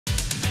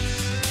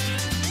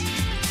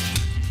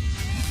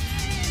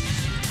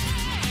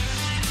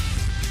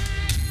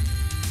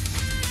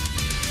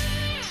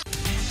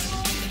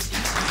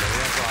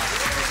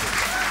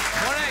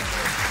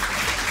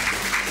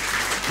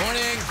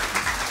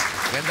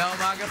Magandang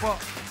umaga po.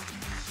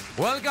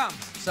 Welcome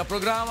sa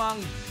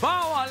programang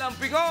Bawal ang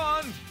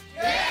Pikon!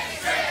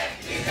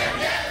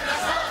 Daniel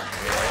Razon!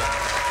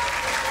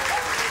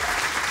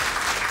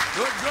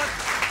 Good.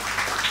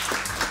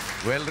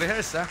 Well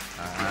rehearsed, ha?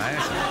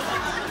 Ayos.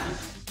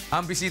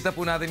 Ang bisita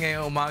po natin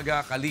ngayong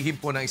umaga, kalihim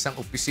po ng isang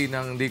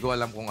opisinang hindi ko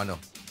alam kung ano.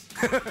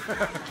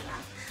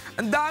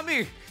 Ang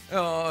dami!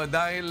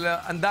 Dahil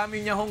ang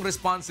dami niya hong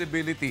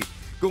responsibility.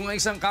 Kung ang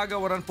isang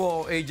kagawaran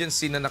po o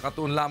agency na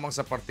nakatuon lamang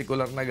sa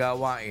partikular na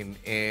gawain,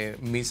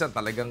 minsan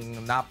talagang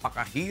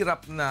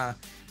napakahirap na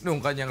nung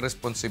kanyang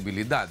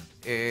responsibilidad.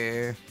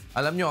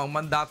 Alam nyo, ang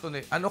mandato ni...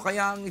 Ano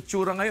kaya ang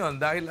itsura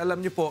ngayon? Dahil alam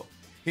nyo po,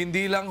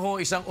 hindi lang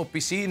ho isang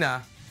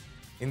opisina,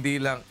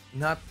 hindi lang,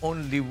 not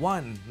only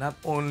one, not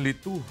only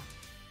two,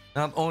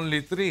 not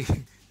only three.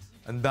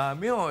 Ang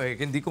dami ho eh.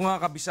 Hindi ko nga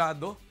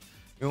kabisado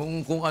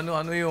yung kung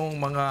ano-ano yung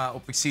mga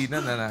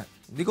opisina na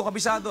hindi ko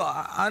kabisado.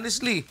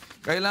 Honestly,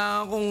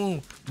 kailangan kong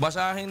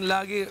basahin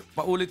lagi,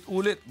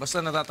 paulit-ulit.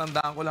 Basta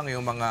natatandaan ko lang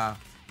yung mga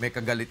may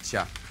kagalit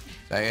siya.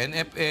 Sa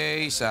NFA,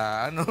 sa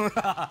ano.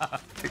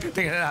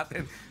 Tingnan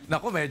natin.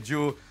 Naku,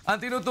 medyo.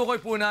 Ang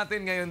tinutukoy po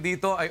natin ngayon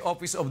dito ay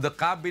Office of the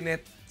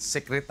Cabinet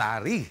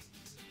Secretary.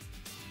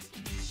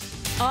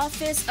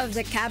 Office of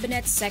the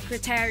Cabinet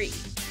Secretary.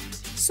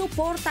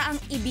 Suporta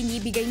ang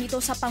ibinibigay nito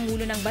sa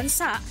Pangulo ng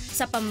Bansa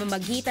sa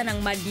pamamagitan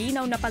ng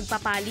malinaw na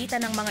pagpapalitan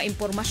ng mga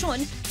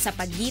impormasyon sa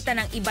pagitan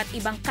ng iba't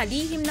ibang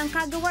kalihim ng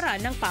kagawaran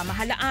ng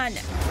pamahalaan.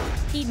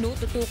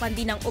 Tinututukan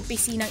din ng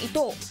opisinang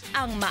ito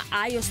ang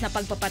maayos na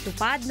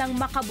pagpapatupad ng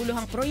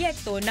makabuluhang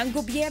proyekto ng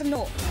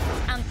gobyerno.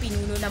 Ang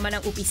pinuno naman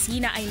ng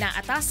opisina ay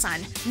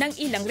naatasan ng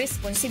ilang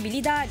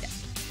responsibilidad.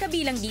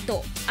 Kabilang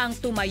dito ang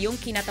tumayong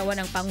kinatawan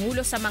ng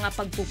Pangulo sa mga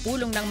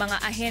pagpupulong ng mga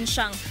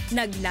ahensyang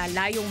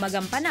naglalayong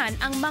magampanan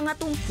ang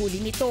mga tungkulin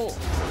nito.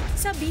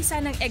 Sa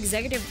bisa ng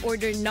Executive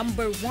Order No.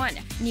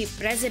 1 ni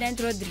President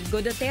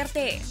Rodrigo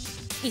Duterte,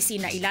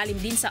 isinailalim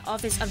din sa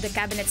Office of the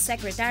Cabinet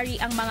Secretary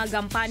ang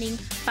mga gampaning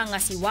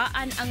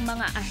pangasiwaan ang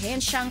mga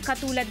ahensyang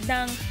katulad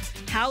ng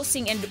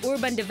Housing and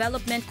Urban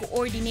Development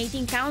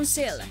Coordinating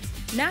Council,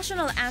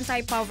 National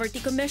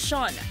Anti-Poverty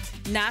Commission,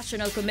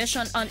 National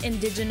Commission on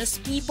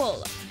Indigenous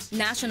People,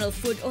 National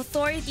Food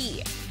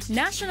Authority,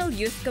 National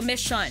Youth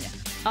Commission,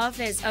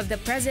 Office of the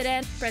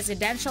President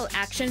Presidential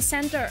Action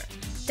Center,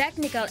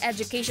 Technical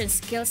Education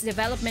Skills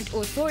Development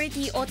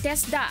Authority o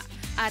TESDA,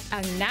 at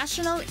ang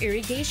National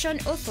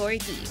Irrigation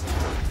Authority.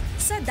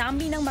 Sa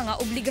dami ng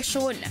mga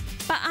obligasyon,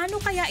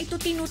 paano kaya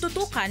ito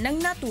tinututukan ng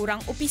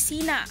naturang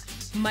opisina?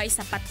 May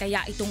sapat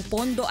kaya itong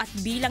pondo at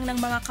bilang ng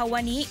mga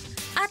kawani?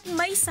 At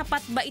may sapat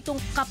ba itong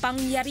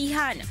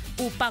kapangyarihan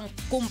upang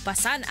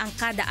kumpasan ang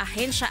kada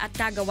ahensya at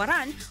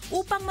kagawaran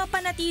upang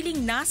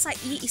mapanatiling nasa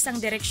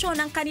iisang direksyon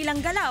ang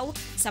kanilang galaw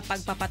sa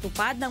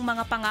pagpapatupad ng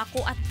mga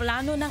pangako at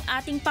plano ng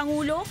ating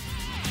Pangulo?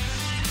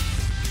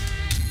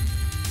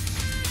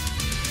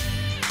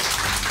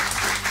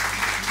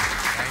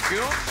 Thank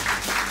you.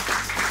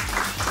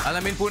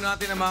 Alamin po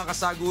natin ang mga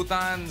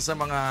kasagutan sa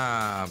mga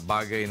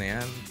bagay na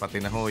yan. Pati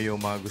na ho yung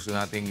mga gusto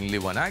nating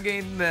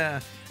liwanagin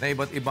na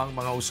iba't ibang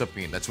mga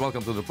usapin. Let's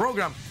welcome to the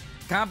program,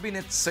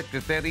 Cabinet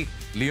Secretary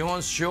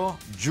Leoncio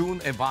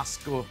Jun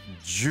Evasco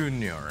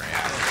Jr.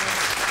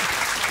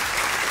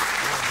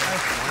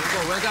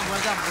 Welcome.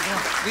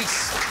 Please,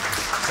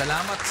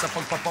 salamat sa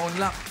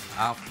pagpapaunlak.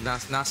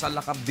 Nasa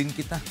lakab din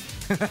kita.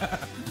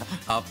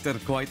 After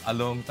quite a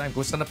long time.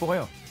 Kumusta na po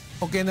kayo?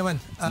 Okay naman,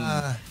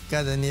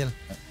 ka Daniel.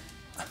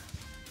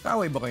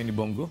 Kaaway ba kayo ni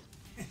Bongo?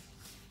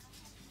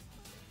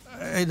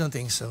 I don't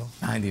think so.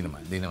 Hindi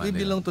naman. We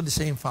belong to the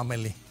same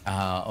family.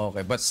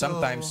 Okay. But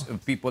sometimes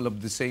people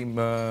of the same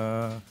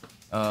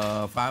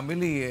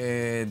family,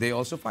 they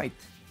also fight.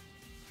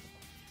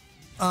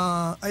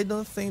 I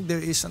don't think there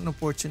is an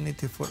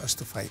opportunity for us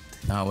to fight.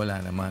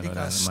 Wala naman.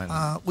 Because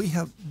we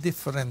have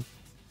different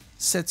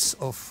sets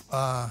of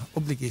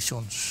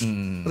obligations,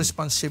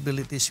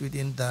 responsibilities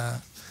within the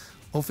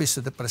Office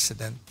of the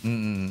President.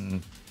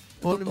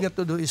 All we have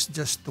to do is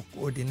just to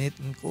coordinate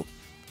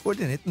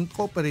and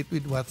cooperate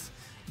with what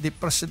the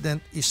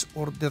President is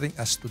ordering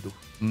us to do.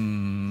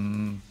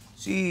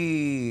 Si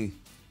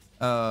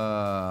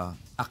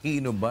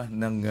Aquino ba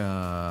ng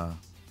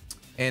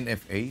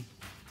NFA,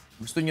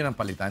 gusto niyo ng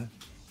palitan?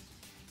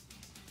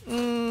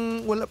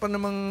 Wala pa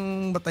namang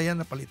batayan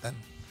na palitan.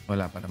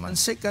 Wala pa naman. And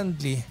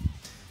secondly,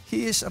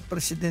 he is a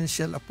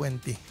presidential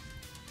appointee.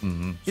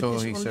 It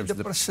is only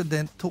the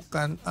President who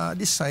can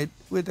decide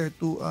whether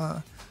to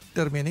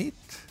terminate,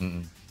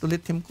 to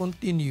let him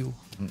continue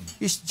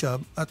his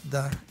job at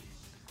the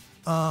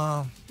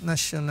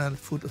National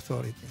Food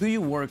Authority. Do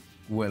you work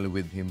well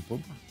with him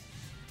po?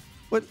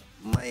 Well,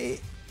 my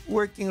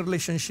working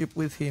relationship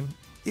with him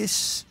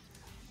is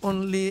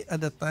only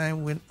at the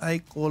time when I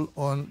call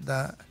on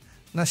the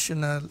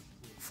National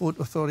Food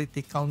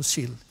Authority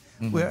Council,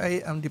 where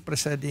I am the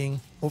presiding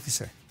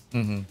officer.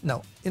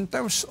 Now, in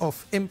terms of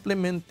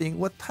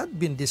implementing what had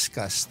been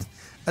discussed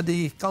at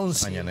the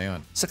council,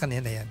 sa kanya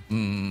na yan.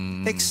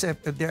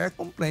 Except that there are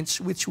complaints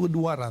which would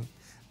warrant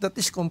that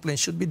this complaint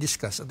should be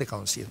discussed at the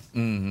council.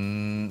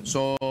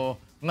 So,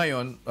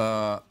 Ngayon,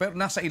 pero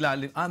nasa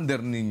ilalim,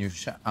 under ninyo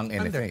siya, ang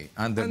NFA.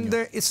 Under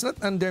nyo. It's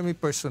not under me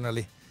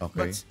personally, Okay.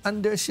 but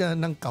under siya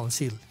ng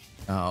council,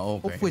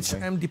 Okay. of which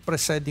okay. I'm the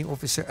presiding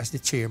officer as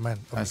the chairman.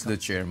 As the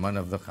chairman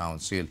of the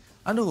council.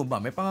 Ano ba?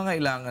 May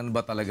pangangailangan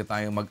ba talaga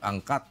tayong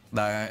mag-angkat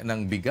ng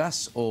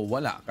bigas o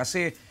wala?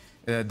 Kasi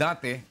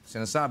dati,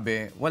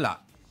 sinasabi,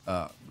 wala.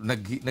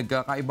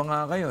 Nagkakaiba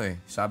nga kayo eh.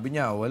 Sabi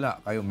niya,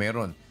 wala. Kayo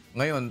meron.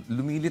 Ngayon,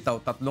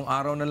 lumilitaw, 3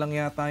 araw na lang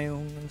yata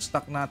yung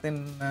stock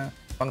natin.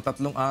 Pang 3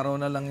 araw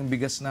na lang yung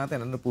bigas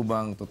natin. Ano po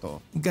ba ang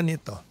totoo?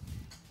 Ganito.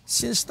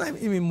 Since time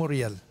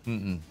immemorial,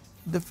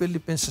 the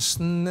Philippines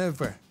has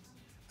never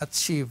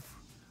achieved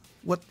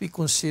what we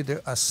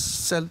consider as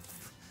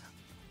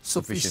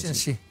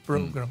self-sufficiency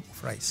program of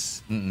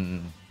rice.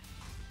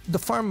 The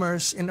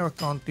farmers in our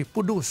country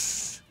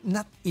produce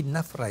not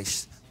enough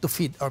rice to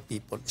feed our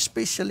people,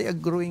 especially a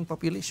growing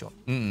population.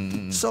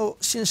 So,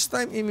 since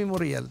time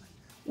immemorial,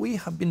 we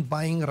have been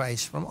buying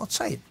rice from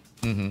outside.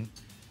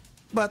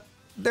 But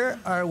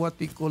there are what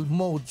we call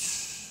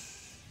modes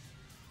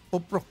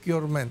of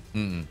procurement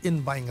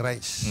in buying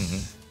rice.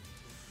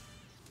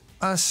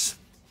 As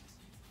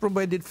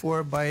provided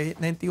for by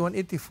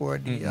 9184,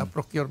 the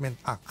Procurement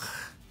Act.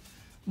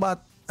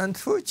 But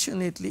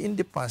unfortunately, in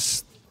the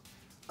past,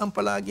 ang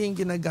palaging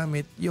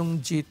ginagamit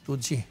yung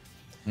G2G.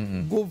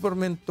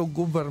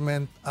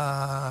 Government-to-government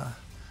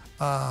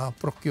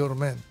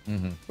procurement.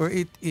 Where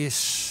it is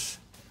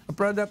a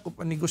product of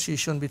a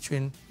negotiation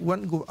between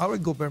our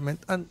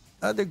government and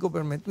other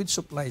government which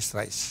supplies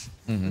rice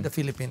in the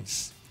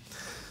Philippines.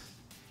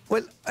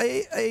 Well,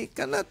 I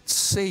cannot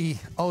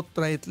say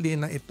outrightly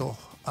na ito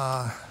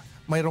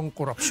mayroong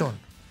corruption.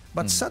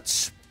 But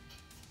such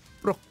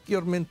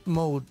procurement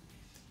mode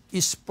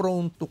is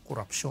prone to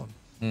corruption.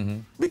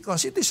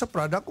 Because it is a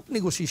product of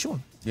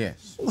negotiation.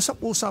 Yes.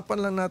 Usap-usapan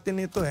lang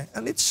natin ito eh.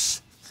 And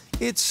it's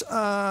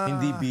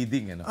Hindi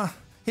bidding, ano?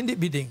 hindi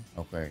bidding.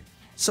 Okay.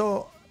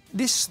 So,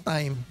 this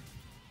time,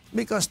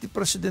 because the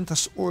President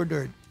has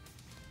ordered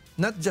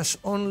not just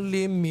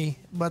only me,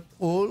 but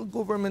all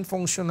government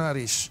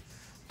functionaries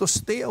to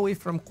stay away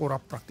from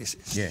corrupt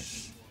practices.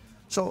 Yes.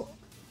 So,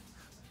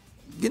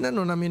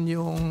 ginano namin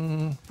yung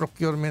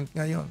procurement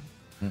ngayon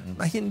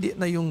na hindi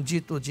na yung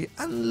G2G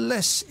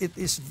unless it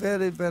is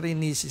very, very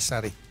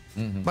necessary.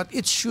 But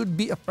it should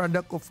be a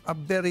product of a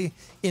very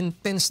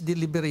intense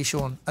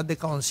deliberation at the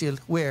council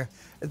where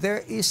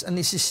there is a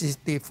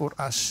necessity for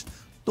us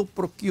to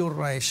procure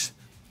rice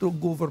to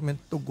government.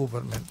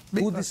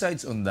 Who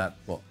decides on that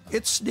po?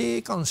 It's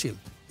the council.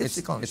 It's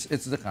the council.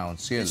 It's the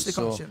council. It's the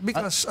council.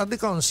 Because at the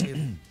council,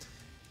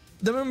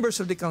 the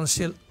members of the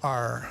council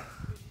are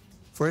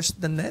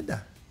first the NEDA,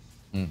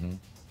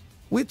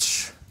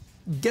 which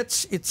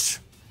gets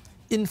its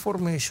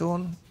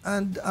information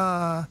and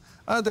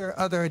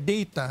other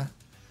data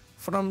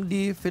from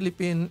the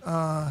Philippine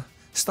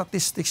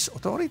Statistics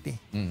Authority.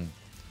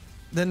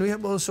 Then we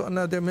have also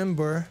another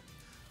member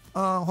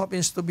who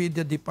happens to be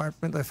the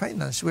Department of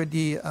Finance,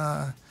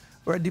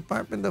 where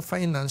Department of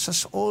Finance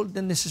has all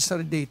the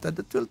necessary data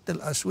that will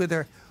tell us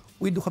whether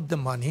we do have the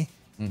money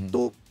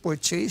to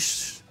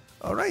purchase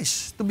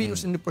rice, to be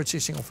used in the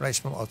purchasing of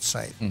rice from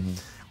outside.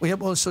 We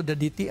have also the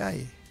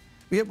DTI.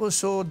 We have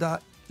also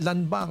the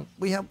Land Bank.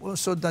 We have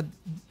also the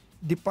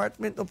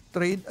Department of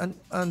Trade and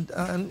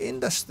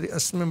Industry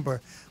as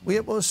member. We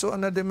have also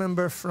another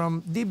member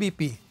from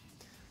DBP.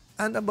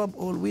 And above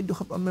all, we do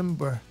have a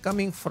member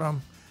coming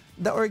from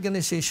the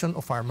organization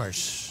of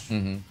farmers,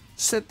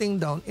 sitting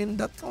down in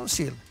that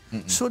council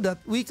so that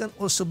we can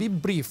also be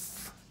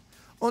brief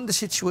on the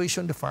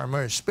situation of the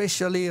farmers,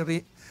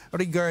 especially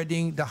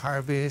regarding the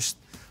harvest,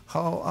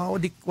 how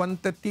the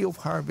quantity of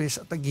harvest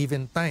at a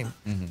given time,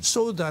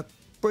 so that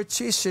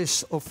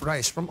purchases of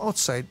rice from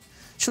outside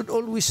should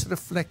always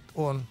reflect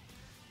on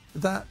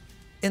the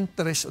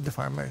interest of the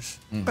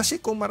farmers. Kasi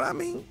kung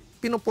maraming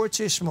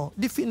pinopurchase mo,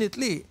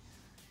 definitely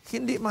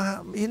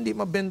hindi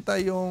mabenta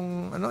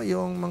yung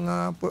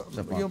mga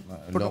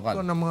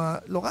produkto ng mga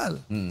lokal.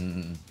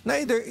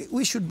 Neither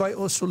we should buy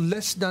also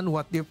less than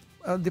what the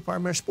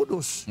farmers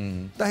produce.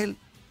 Dahil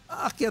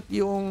aakyat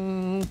yung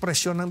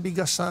presyo ng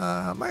bigas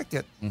sa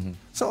market.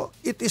 So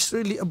it is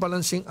really a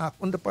balancing act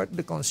on the part of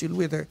the council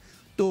whether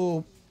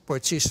to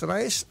purchase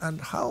rice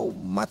and how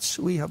much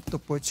we have to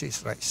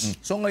purchase rice.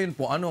 So ngayon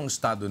po, ano ang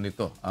estado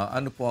nito?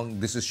 Ano po ang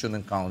desisyon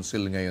ng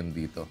council ngayon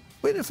dito?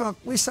 Well, in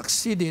fact, we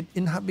succeeded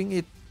in having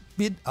it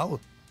bid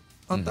out.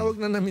 Ang tawag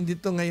na namin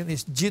dito ngayon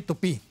is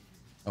G2P.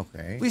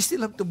 Okay. We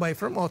still have to buy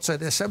from outside.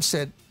 As I've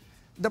said,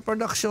 the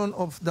production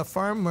of the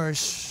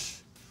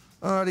farmers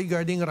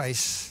regarding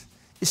rice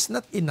is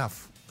not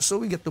enough. So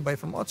we get to buy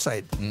from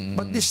outside.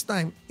 But this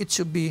time, it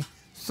should be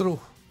through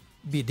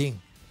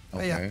bidding.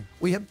 Kaya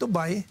we have to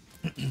buy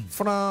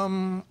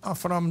from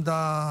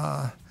the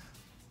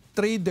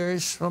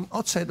traders from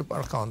outside of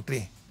our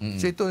country.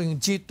 So ito yung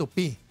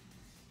G2P.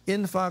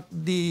 In fact,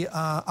 the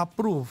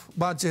approved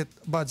budget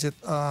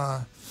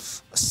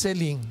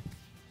selling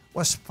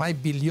was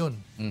 5 billion.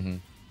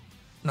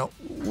 Now,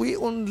 we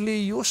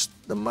only used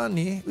the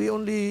money, we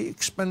only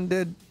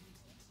expended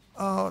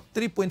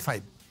 3.5.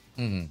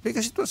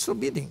 Because it was so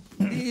bidding.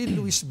 The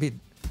Lewis bid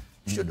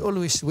should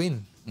always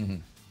win.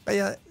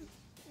 Kaya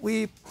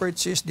we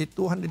purchased the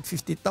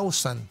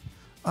 250,000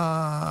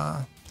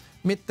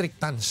 metric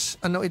tons.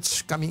 And now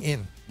it's coming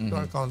in to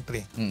our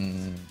country.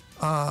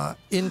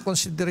 In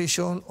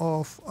consideration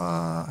of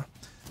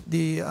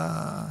the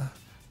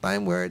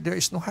time where there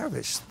is no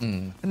harvest.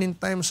 And in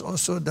times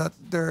also that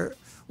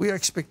we are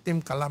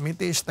expecting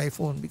calamities,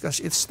 typhoon, because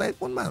it's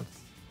typhoon month.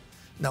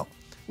 Now,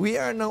 we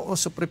are now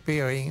also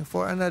preparing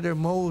for another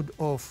mode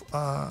of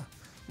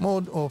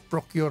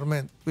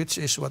procurement, which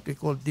is what we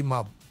call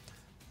DMAB,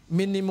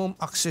 minimum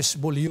access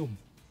volume,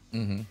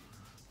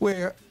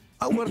 where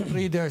our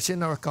traders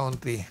in our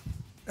country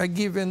are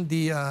given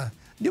the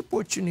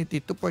opportunity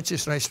to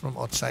purchase rice from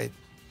outside,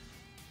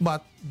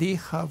 but they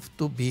have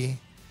to be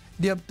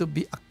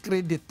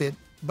accredited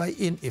by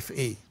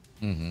NFA.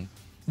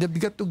 They've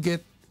got to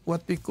get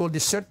what we call the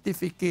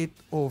certificate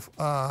of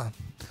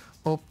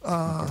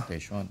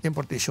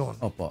importation.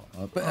 Opo.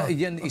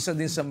 Yan isa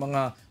din sa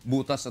mga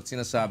butas at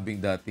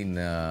sinasabing dati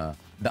na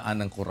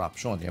daan ng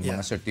corruption, yung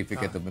mga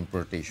certificate of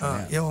importation.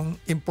 Yung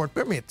import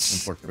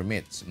permits. Import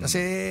permits.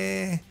 Kasi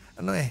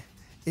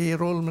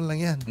i-roll man lang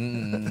yan.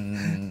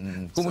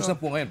 Kumusta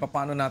po ngayon?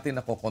 Paano natin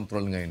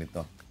nako-control ngayon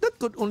ito? That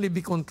could only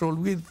be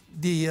controlled with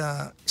the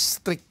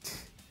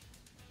strict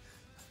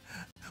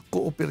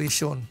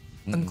cooperation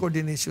and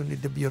coordination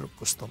with the Bureau of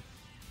Customs.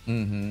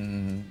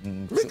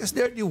 Because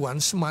they're the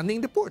ones manning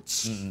the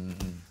ports.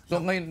 So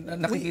ngayon,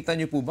 nakikita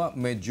niyo po ba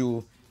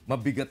medyo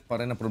mabigat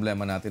pa rin ang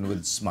problema natin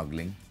with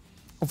smuggling?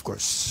 Of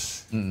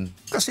course.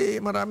 Kasi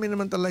marami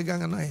naman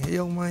talagang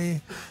yung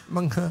may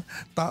mga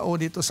tao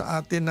dito sa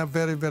atin na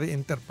very, very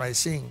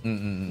enterprising.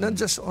 Not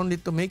just only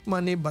to make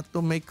money, but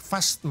to make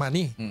fast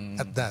money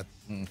at that.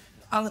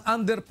 Ang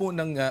under po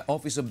ng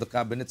Office of the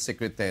Cabinet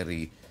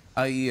Secretary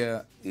ay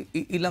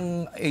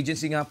ilang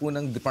agency nga po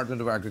ng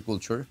Department of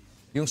Agriculture?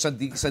 Yung sa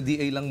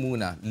DA lang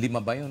muna, 5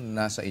 ba yun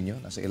nasa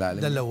inyo? Nasa ilalim?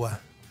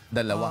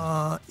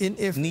 Dalawa.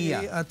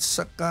 NFA at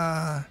saka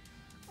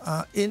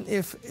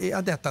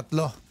NFA,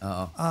 tatlo.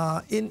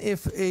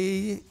 NFA,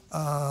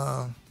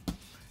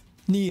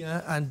 NIA,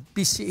 and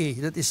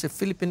PCA, that is the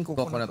Philippine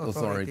Coconut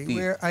Authority,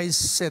 where I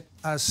sit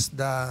as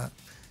the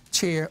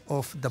chair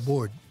of the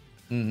board.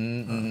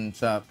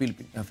 Sa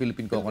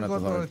Philippine Coconut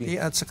Authority.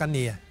 At saka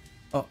NIA.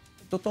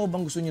 Totoo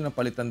bang gusto niyo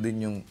napalitan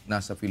din yung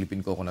nasa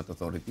Philippine Coconut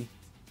Authority?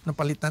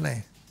 Napalitan na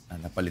eh.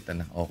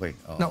 Napalitan na. Okay.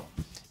 Now,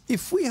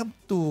 if we have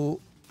to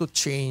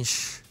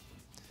change,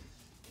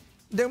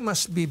 there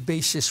must be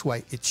basis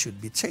why it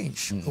should be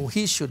changed, or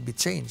he should be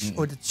changed,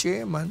 or the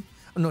chairman,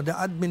 the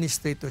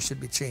administrator should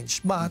be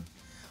changed. But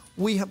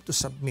we have to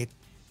submit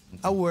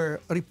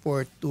our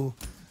report to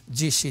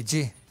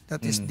GCG.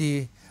 That is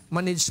the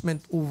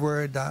management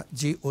over the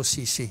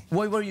GOCC.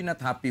 Why were you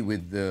not happy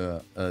with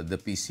the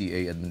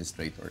PCA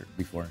administrator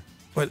before?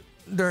 Well,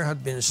 there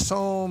had been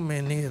so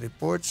many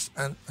reports,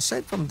 and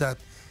aside from that,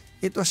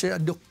 it was a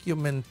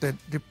documented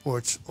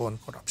reports on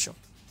corruption.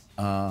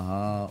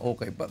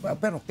 Okay.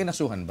 Pero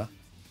kinasuhan ba?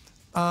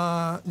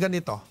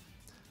 Ganito.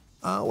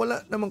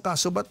 Wala namang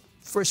kaso, but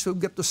first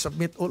we've got to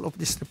submit all of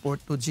this report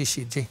to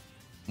GCG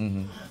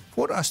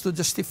for us to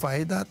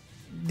justify that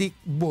the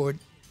board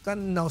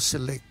can now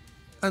select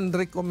and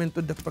recommend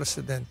to the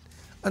president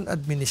an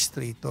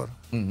administrator.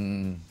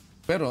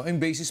 Pero yung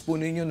basis po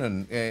ninyo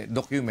nun,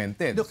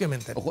 documented.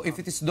 Documented. If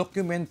it is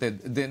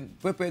documented, then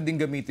pwedeng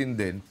gamitin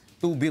din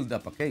to build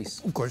up a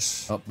case. Of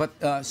course. But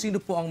sino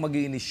po ang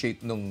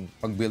mag-initiate nung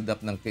pag-build up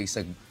ng case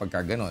sa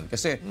pagkaganon?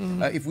 Kasi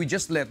if we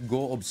just let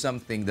go of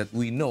something that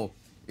we know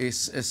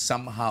is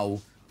somehow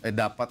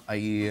dapat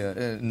ay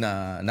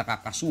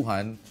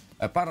nakakasuhan,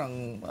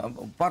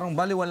 parang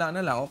baliwala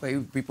na lang. Okay,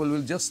 people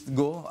will just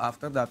go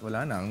after that.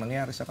 Wala na ang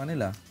nangyari sa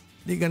kanila.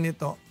 Di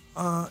ganito.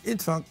 In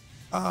fact,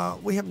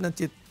 we have not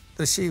yet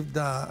received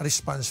the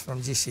response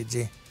from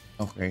GCG.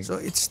 Okay. So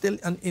it's still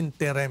an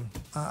interim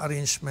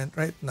arrangement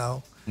right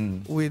now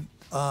with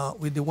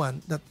the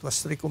one that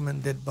was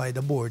recommended by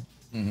the board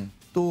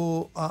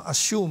to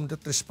assume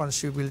that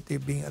responsibility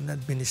being an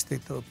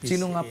administrator of PCA.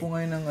 Sino nga po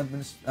ngayon ang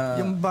administrator?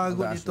 Yung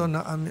bago dito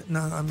na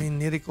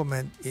amin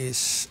ni-recommend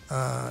is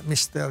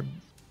Mr.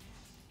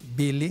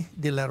 Billy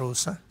De La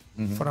Rosa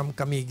from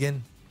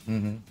Camigen.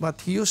 But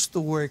he used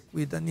to work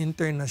with an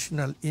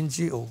international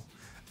NGO,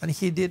 and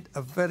he did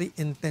a very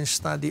intense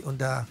study on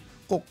the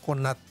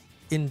coconut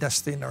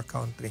industry in our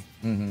country.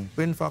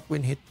 In fact,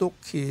 when he took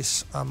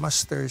his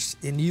master's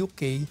in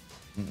UK,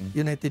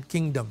 United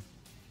Kingdom,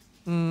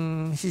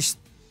 his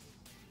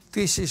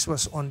thesis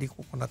was on the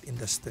coconut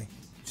industry.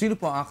 Sino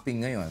po ang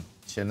acting ngayon?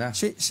 Siya na?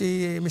 Si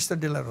Mr.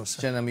 De La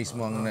Rosa. Siya na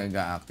mismo ang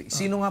nag-acting.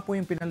 Sino nga po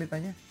yung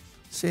pinalitan niya?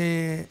 Si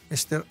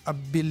Mr.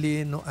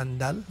 Abilino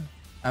Andal.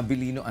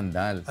 Abilino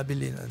Andal.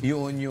 Abilino Andal.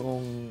 Yun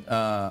yung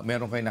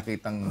meron kayo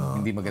nakitang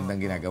hindi magandang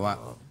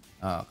ginagawa.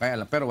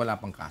 Pero wala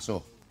pang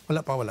kaso.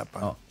 Wala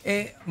pa.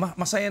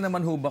 Masaya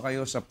naman ho ba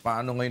kayo sa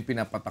paano ngayon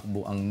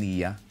pinapatakbo ang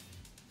NIA,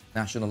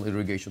 National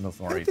Irrigation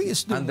Authority? I think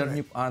it's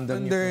doing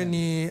under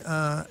ni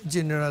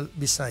General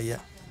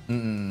Bisaya.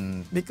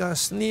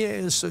 Because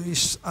NIA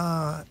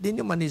the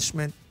new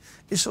management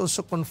is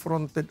also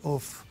confronted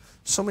of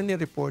so many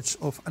reports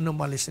of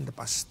anomalies in the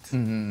past.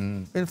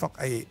 In fact,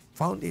 I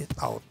found it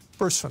out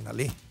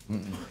personally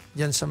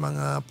yan sa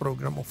mga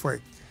program of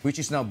work. Which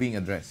is now being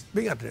addressed.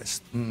 Being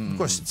addressed. Of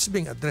course, it's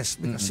being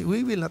addressed because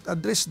we will not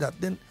address that,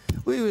 then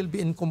we will be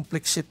in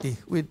complexity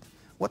with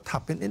what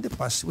happened in the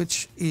past,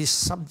 which is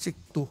subject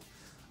to,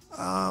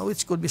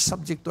 which could be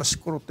subject to a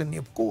scrutiny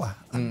of COA,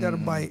 and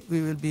thereby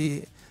we will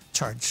be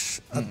charged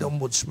at the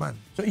ombudsman.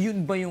 So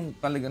yun ba yung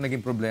talaga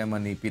naging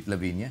problema ni Pete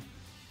Lavinia?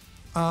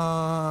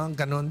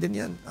 Ganon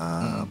din yan.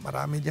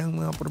 Marami diyang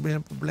mga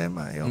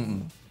problema.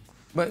 Yung,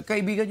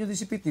 Kaibigan nyo din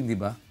si Pete, hindi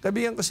ba?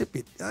 kaibigan ko si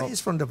Pete. He's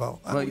from Davao.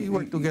 We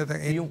work together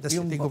in the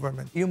city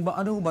government. Yung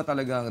ba, ano ba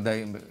talaga,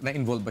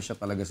 na-involve ba siya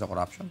talaga sa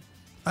corruption?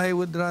 I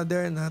would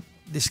rather not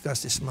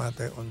discuss this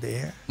matter on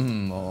the air.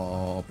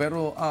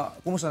 Pero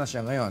kumusta na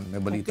siya ngayon? May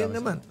balita Okay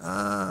naman.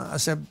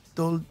 As I've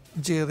told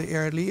Jerry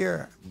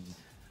earlier,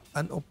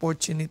 an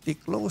opportunity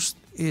closed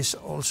is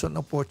also an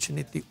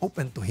opportunity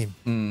open to him.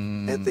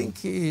 I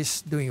think he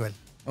is doing well.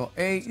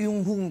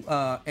 Yung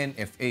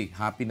NFA,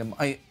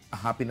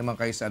 happy naman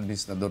kayo sa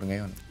administrador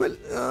ngayon? Well,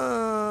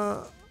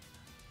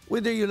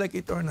 whether you like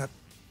it or not,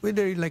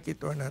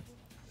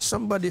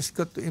 somebody's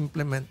got to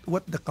implement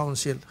what the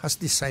council has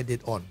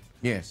decided on.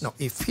 Yes. Now,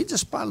 if he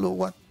just follow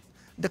what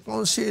the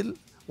council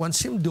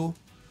wants him to do,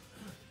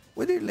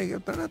 whether you like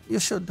it or not, you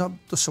should have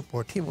to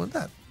support him on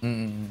that.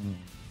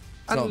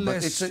 No,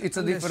 but it's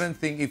a different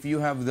thing if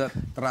you have that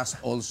trust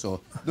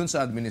also dun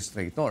sa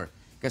administrator.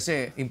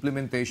 Kasi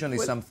implementation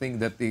is something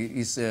that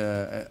is,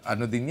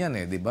 ano din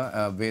yan di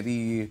ba?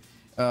 Very,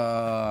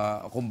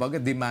 kumbaga,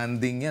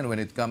 demanding yan when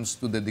it comes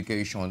to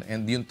dedication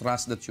and yung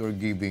trust that you're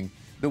giving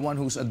the one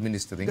who's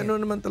administering it. Ganun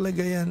naman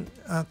talaga yan,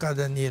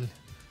 Daniel.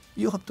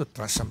 You have to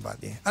trust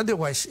somebody.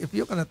 Otherwise, if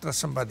you cannot trust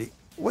somebody,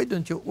 why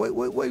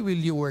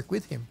will you work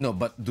with him? No,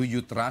 but do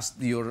you trust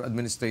your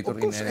administrator in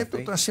NFA? Of course, I have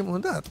to trust him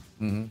on that.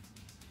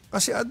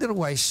 Kasi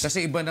otherwise...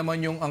 Kasi iba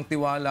naman yung ang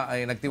tiwala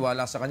ay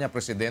nagtiwala sa kanya,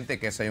 presidente,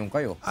 kesa yung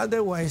kayo.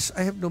 Otherwise,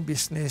 I have no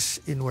business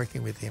in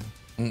working with him.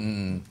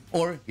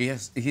 Or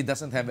he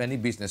doesn't have any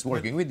business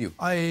working with you.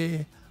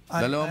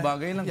 Dalawang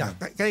bagay lang. Yeah,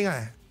 kaya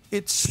nga,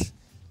 it's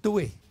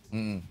two-way.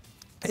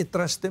 I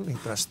trust him, he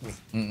trusts me.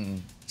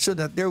 So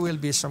that there will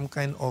be some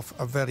kind of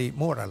a very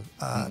moral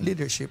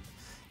leadership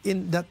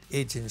in that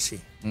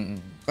agency.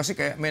 Kasi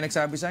may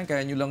nagsabi sa akin,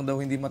 kaya nyo lang daw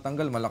hindi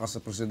matanggal, malakas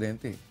sa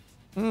presidente.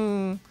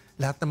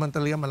 Lahat naman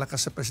talaga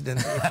malakas sa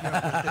presidente.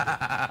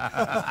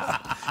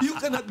 You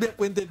cannot be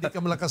appointed, di ka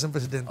malakas ang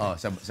presidente.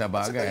 Sa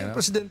bagay. Yung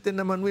presidente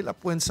naman will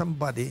appoint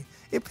somebody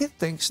if he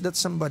thinks that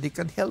somebody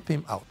can help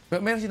him out.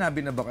 Pero may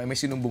sinabi na ba kayo, may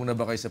sinumbong na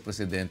ba kayo sa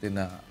presidente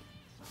na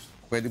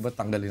pwede ba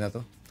tanggalin na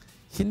to?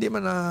 Hindi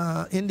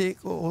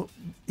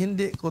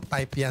ko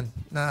type yan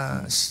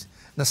na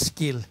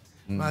skill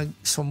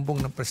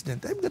magsumbong ng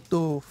presidente. I've got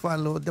to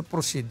follow the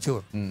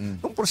procedure.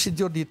 Yung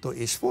procedure dito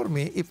is for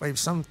me, if I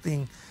have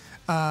something,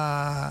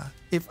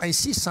 if I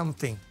see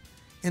something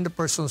in the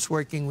persons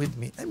working with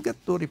me, I've got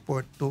to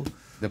report to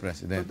the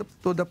president,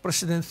 to the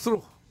president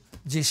through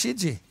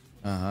GCG.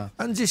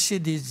 And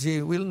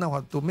GCDG will now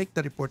have to make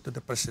the report to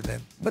the president.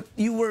 But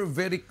you were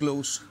very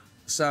close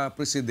sa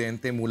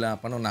presidente mula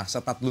pa noon,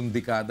 nasa 3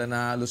 dekada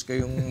na halos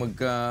kayong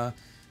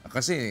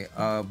kasi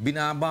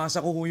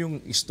binabasa ko yung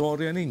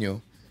istorya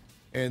ninyo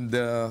and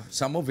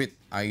some of it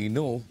I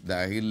know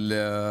dahil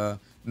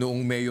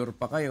noong mayor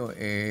pa kayo,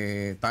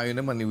 tayo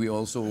naman, we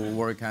also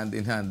work hand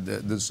in hand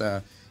doon sa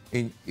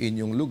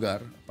inyong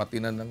lugar, pati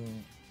na ng...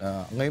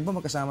 ngayon ba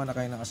magkasama na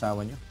kayo ng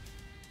asawa nyo?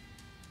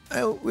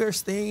 We're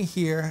staying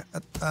here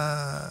at...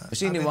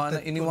 Kasi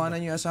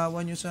iniwanan niyo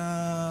asawa niyo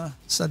sa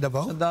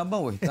Davao? Sa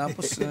Davao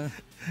Tapos...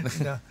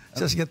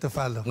 just get to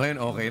follow. Ngayon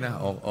okay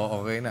na.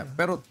 Okay na.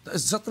 Pero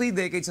sa 3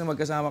 decades na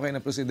magkasama kayo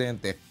ng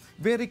presidente,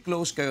 very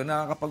close kayo,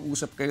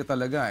 nakakapag-usap kayo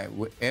talaga.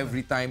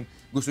 Every time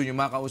gusto niyo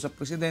makausap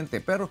presidente.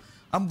 Pero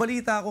ang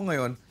balita ko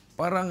ngayon,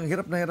 parang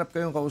hirap na hirap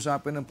kayong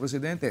kausapin ng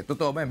presidente.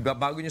 Totoo ba?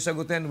 Bago niyo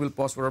sagutin, we'll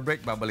pause for a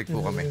break. Babalik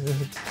po kami.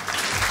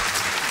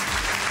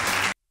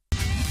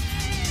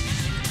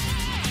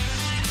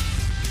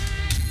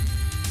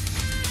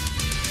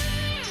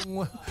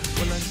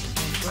 Walang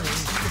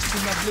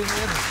smuggling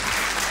yan.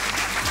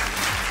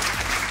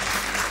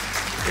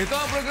 Ito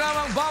ang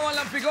programang Bawal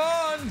ang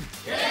Pikon!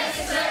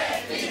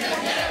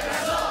 Daniel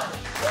Razon!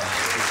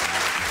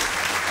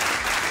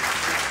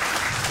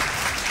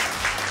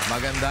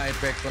 Maganda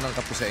epekto ng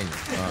kape sa inyo.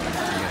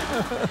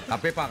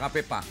 Kape pa.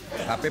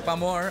 Kape pa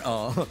more.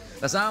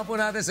 Kasama po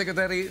natin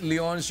Secretary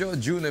Leoncio,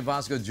 Jun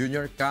Evasco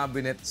Jr.,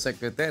 Cabinet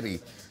Secretary,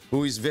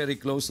 who is very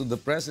close to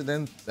the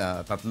President.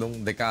 3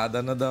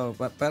 dekada na daw.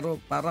 Pero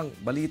parang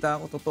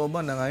balita ako, totoo ba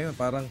na ngayon?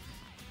 Parang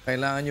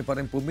kailangan nyo pa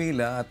rin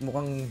pumila at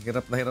mukhang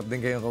hirap na hirap din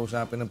kayong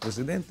kausapin ng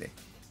Presidente.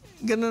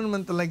 Ganun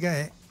naman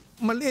talaga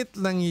Maliit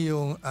lang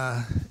yung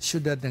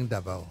syudad ng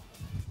Davao.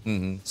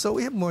 So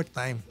we have more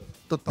time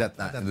to talk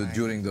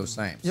during those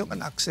times. You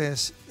can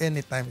access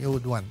anytime you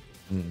would want.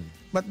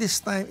 But this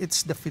time,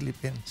 it's the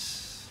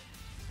Philippines.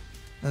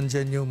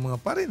 Nandyan yung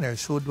mga foreigners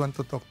who would want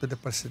to talk to the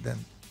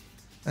president.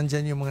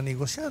 Nandyan yung mga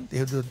negosyante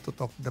who would want to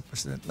talk to the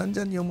president.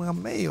 Nandyan yung mga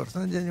mayors,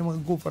 nandyan yung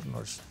mga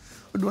governors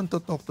who would want to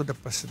talk to the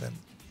president.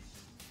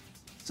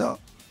 So,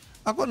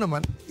 ako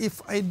naman, if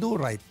I do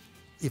right,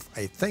 if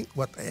I think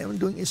what I am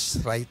doing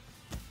is right,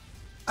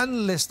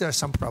 unless there are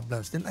some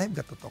problems, then I've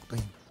got to talk to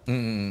him.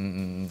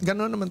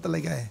 Ganon naman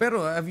talaga eh.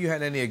 Pero have you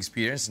had any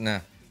experience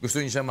na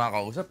gusto niyo siya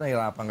makausap,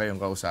 nahirapan kayong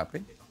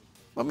kausapin?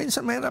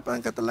 Minsan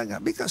mahirapan ka talaga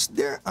because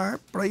there are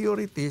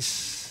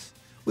priorities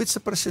which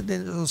the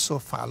president also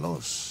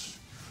follows.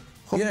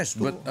 Yes,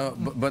 but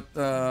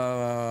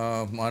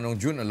Manong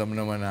Jun, alam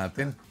naman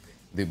natin,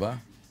 di ba?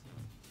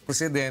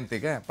 Presidente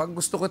ka. Pag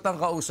gusto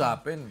kitang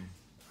kausapin,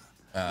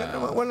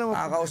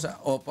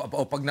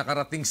 o pag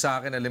nakarating sa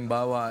akin,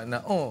 halimbawa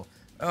na,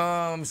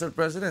 Mr.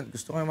 President,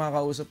 gusto kayo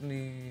makausap ni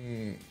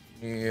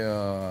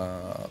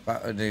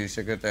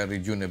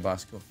Secretary Jun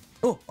Evasco.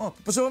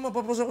 Papasukan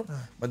mo.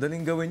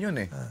 Madaling gawin yun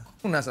eh.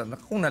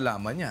 Kung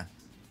nalaman niya.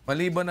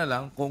 Maliban na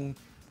lang kung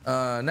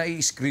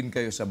nai-screen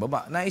kayo sa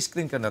baba.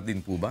 Nai-screen ka na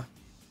din po ba?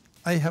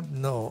 I have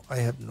no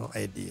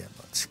idea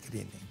about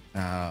screening.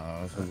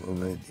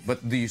 But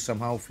do you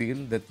somehow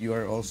feel that you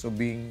are also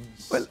being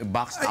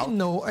boxed out?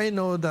 I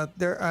know that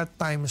there are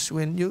times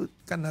when you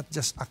cannot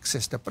just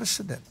access the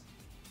president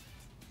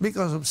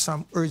because of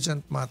some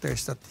urgent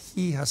matters that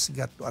he has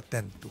got to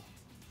attend to.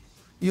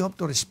 You have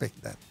to respect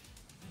that.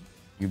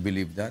 You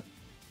believe that?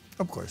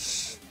 Of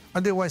course.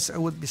 Otherwise,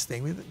 I would be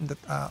staying in that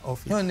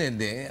office. No,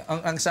 hindi.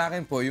 Ang sa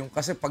akin po, yung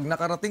kasi pag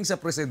nakarating sa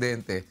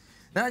presidente,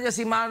 nandiyan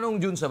si Manong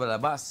Jun sa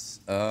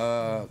labas,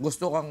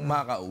 gusto kang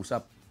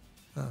makausap.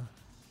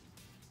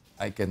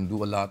 I can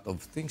do a lot of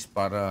things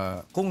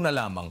para kung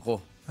nalaman ko.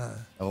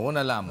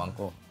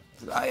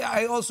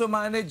 I also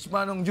manage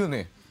Manong Jun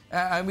eh.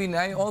 I mean,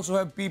 I also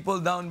have people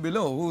down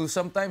below who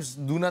sometimes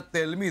do not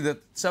tell me that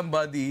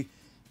somebody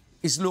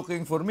is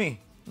looking for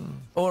me.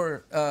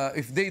 Or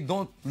if they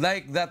don't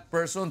like that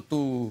person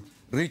to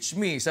reach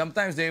me,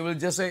 sometimes they will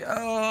just say,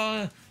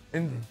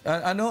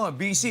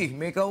 busy,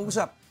 may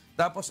kausap.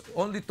 Tapos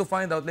only to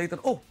find out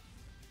later,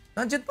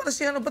 nandiyan pala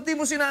si ba't di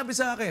mo sinabi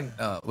sa akin?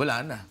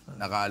 Wala na,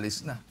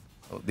 nakaalis na.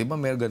 Di ba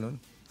may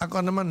ganun? Ako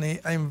naman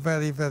I'm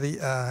very,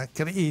 very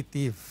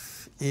creative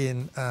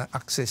in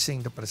accessing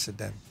the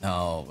president.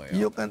 Okay.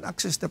 You can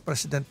access the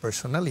president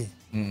personally.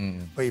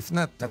 Or if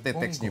not,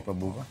 nate-text niyo pa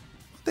ba?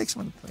 Text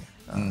man po.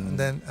 And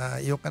then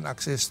you can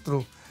access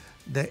through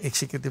the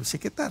executive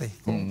secretary.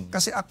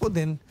 Kasi ako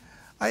din,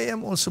 I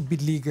am also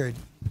beleaguered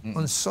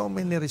on so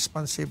many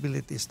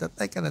responsibilities that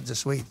I cannot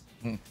just wait.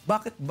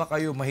 Bakit ba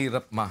kayo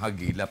mahirap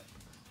mahagilap?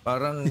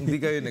 Parang hindi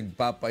kayo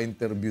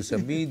nagpapa-interview sa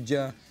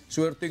media.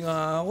 Swerte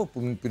nga ako,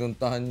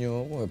 pinuntahan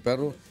niyo ako.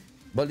 Pero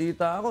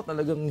balita ako,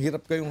 talagang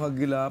hirap kayong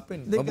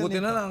hagilapin.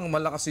 Mabuti na lang,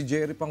 malakas si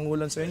Jerry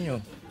Pangulan sa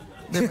inyo.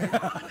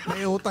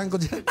 May utang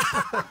ko dyan.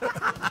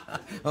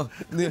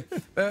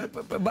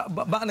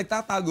 Baka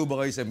nagtatago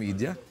ba kayo sa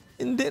media?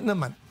 Hindi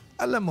naman.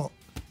 Alam mo,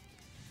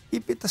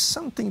 if it has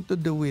something to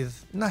do with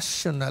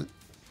national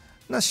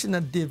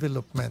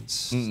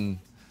developments,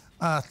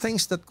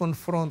 things that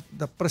confront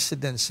the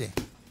presidency,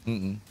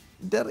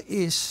 there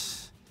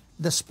is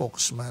the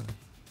spokesman.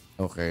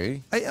 Okay.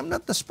 I am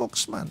not the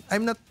spokesman.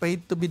 I'm not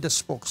paid to be the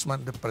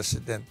spokesman of the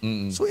president.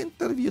 So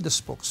interview the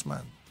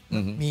spokesman,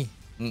 not me.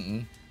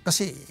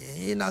 Kasi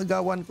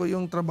inagawan ko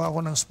yung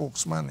trabaho ng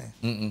spokesman eh.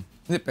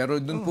 Hindi, pero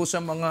dun po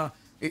sa mga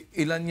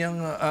ilan yung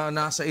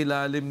nasa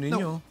ilalim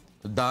ninyo,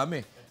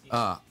 dami.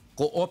 13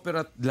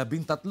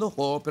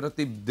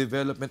 Cooperative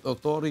Development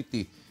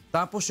Authority.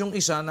 Tapos yung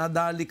isa,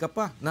 nadali ka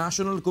pa.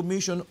 National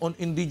Commission on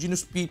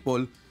Indigenous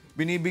People,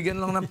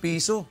 binibigyan lang ng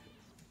piso.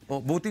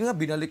 Buti nga,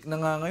 binalik na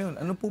nga ngayon.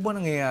 Ano po ba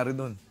nangyayari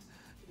doon?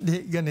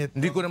 Ganito.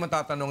 Hindi ko naman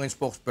tatanungin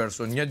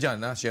spokesperson niya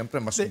dyan.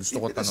 Siyempre, mas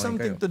gusto ko tanungin kayo. It has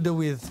something to do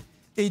with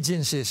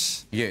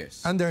agencies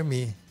under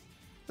me.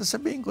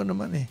 Sasabihin ko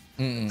naman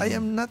I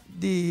am not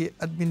the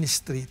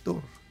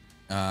administrator.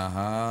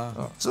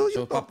 So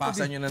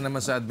papasa nyo na naman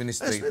sa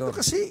administrator.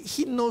 Kasi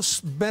he knows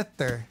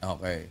better.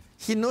 Okay.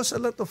 He knows a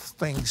lot of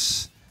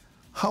things.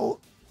 How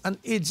an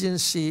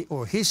agency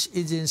or his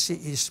agency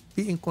is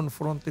being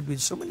confronted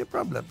with so many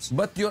problems.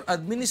 But your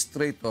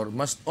administrator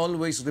must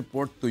always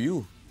report to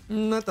you.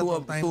 Not at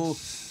all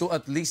times. To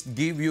at least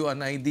give you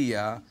an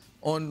idea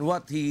on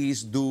what he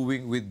is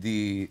doing with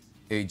the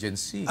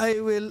agency.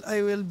 I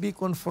will be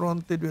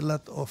confronted with a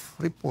lot of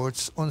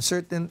reports on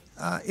certain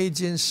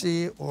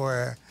agency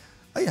or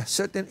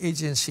certain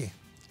agency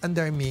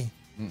under me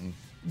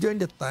during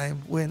the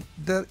time when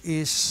there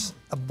is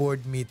a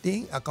board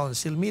meeting, a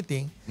council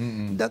meeting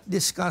that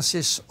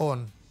discusses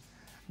on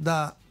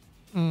the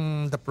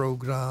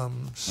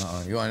programs,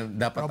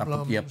 dapat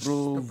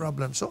i-approve. The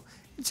problems. So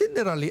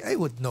generally, I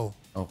would know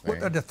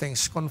what are the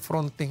things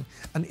confronting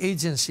an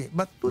agency,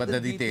 but the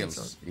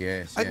details,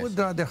 I would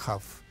rather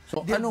have.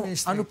 So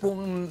ano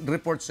pong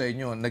report sa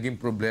inyo naging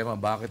problema?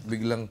 Bakit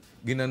biglang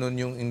ginanon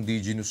yung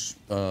Indigenous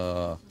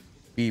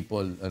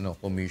People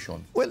Commission?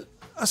 Well,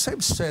 as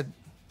I've said,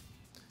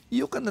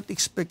 you cannot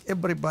expect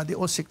everybody,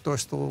 all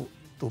sectors to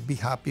be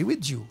happy with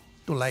you.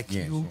 to like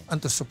Yes, you yes. and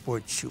to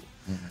support you.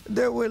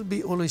 There will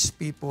be always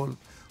people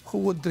who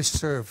would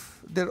reserve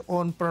their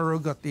own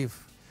prerogative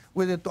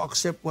whether to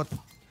accept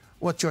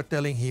what you're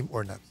telling him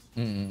or not.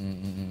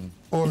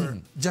 Or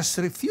just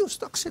refuse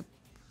to accept.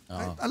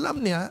 Kahit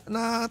alam niya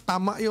na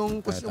tama yung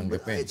question,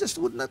 but I tanggapin. just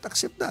would not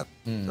accept that.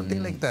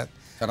 Something like that.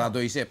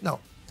 Sarado isip. Now,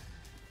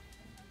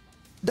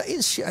 the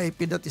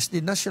NCIP, that is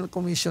the National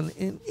Commission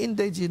in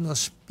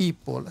Indigenous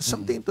People, has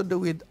something to do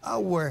with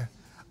our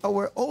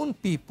own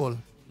people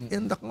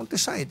in the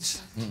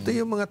countrysides. Ito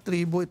yung mga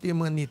tribo, ito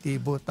yung mga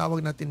nitibo.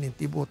 Tawag natin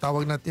nitibo,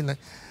 tawag natin na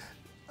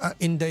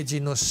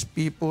indigenous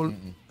people.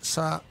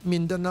 Sa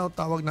Mindanao,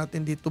 tawag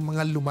natin dito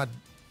mga lumad.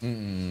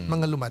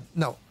 Mga lumad.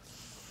 Now,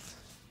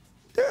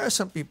 there are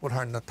some people who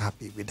are not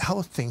happy with how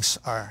things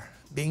are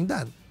being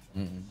done.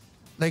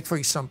 Like for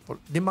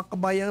example, the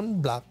Makabayan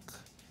Bloc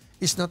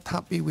is not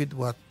happy with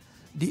what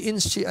the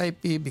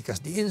NCIP, because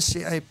the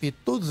NCIP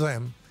to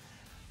them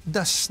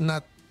does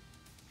not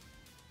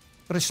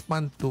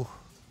respond to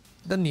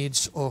the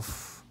needs of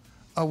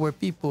our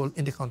people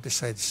in the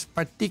countrysides,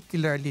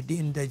 particularly the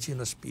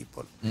indigenous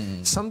people.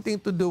 Something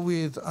to do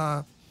with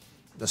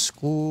the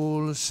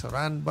schools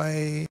run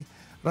by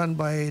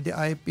the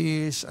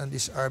IPs, and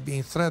these are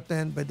being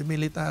threatened by the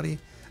military,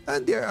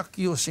 and they are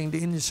accusing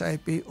the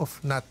NCIP of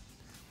not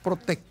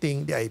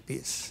protecting the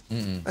IPs.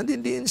 And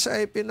in the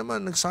NCIP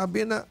naman,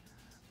 nagsabi na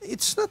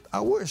it's not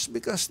ours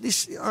because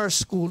these are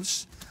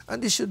schools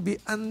and this should be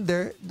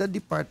under the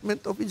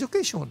Department of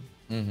Education.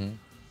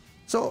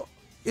 So,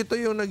 ito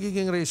yung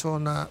nagiging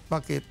reason na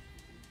bakit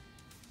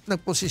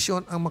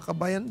nagposisyon ang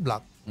Makabayan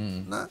Bloc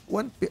na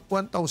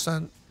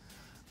 1,000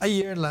 a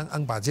year lang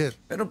ang budget.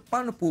 Pero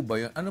paano po ba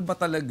yun? Ano ba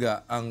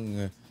talaga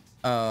ang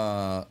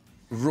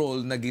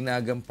role na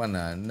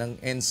ginagampanan ng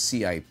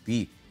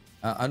NCIP?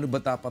 Ano ba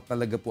dapat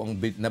talaga po ang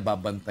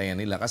nababantayan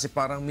nila? Kasi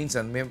parang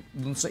minsan,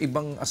 dun sa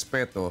ibang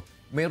aspeto,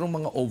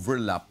 mayroong mga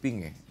overlapping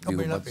eh.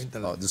 Overlapping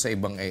talaga. Dun sa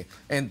ibang eh.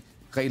 And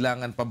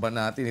kailangan pa ba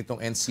natin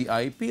itong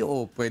NCIP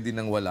o pwede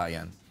nang wala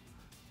yan?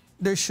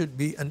 There should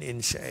be an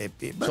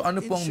NCIP. So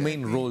ano po ang main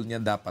NCIP, role niya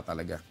dapat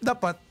talaga?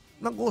 dapat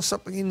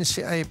mag-usap ang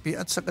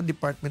NCIP at saka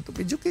Department of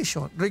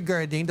Education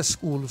regarding the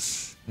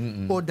schools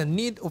or the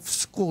need of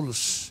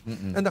schools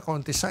and the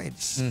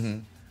countrysides.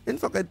 In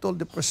fact, I told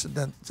the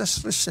President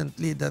just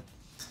recently that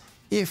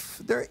if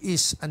there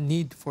is a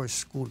need for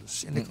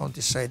schools in the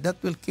countryside that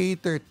will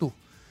cater to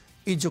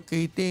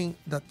educating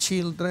the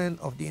children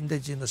of the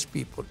indigenous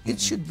people, it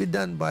should be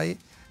done by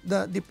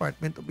the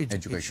Department of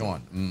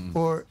Education.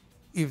 Or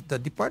if the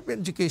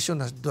Department of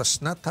Education does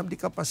not have the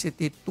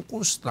capacity to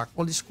construct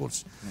all the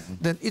schools,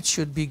 then it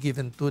should be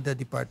given to the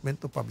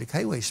Department of Public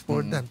Highways for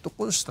them to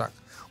construct.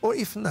 Or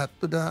if not,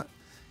 to the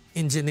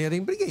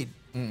Engineering Brigade.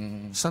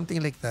 Something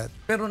like that.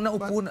 Pero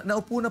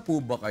naupo na po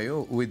ba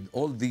kayo with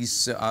all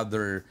these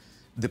other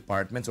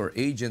departments or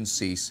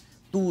agencies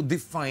to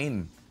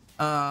define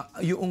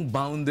yung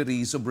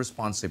boundaries of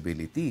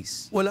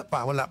responsibilities? Wala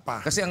pa.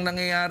 Kasi ang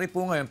nangyayari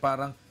po ngayon,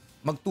 parang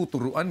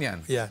magtuturuan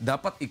yan. Yeah.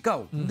 Dapat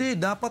ikaw. Hindi,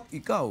 dapat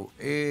ikaw.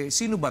 Eh,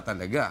 sino ba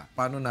talaga?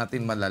 Paano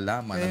natin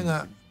malalaman? Kaya nga,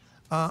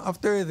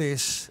 after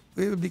this,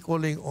 we will be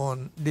calling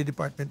on the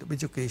Department of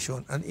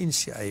Education and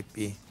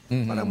NCIP.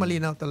 Para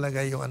malinaw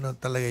talaga yung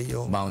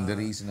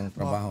Boundaries ng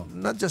trabaho.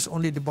 not just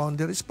only the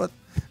boundaries, but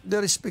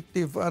the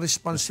respective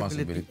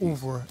responsibility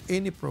over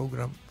any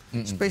program,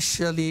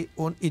 especially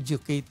on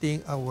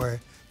educating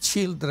our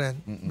children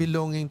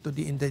belonging to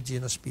the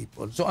indigenous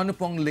people. So ano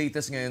pong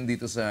latest ngayon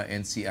dito sa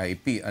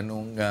NCIP?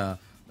 Anong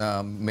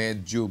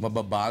medyo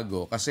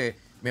mababago? Kasi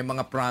may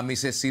mga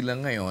promises sila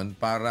ngayon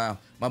para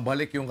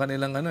mabalik yung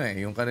kanilang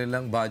yung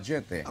kanilang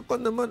budget eh. Ako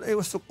naman, I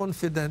was so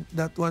confident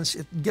that once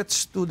it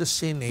gets to the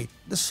Senate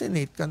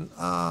can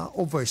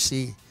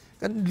oversee,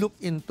 can look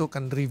into,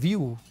 can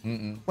review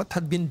what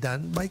had been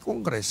done by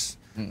Congress.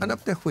 And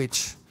after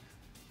which,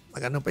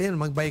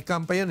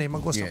 mag-bycam pa yan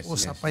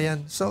mag-usap-usap pa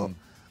yan. So,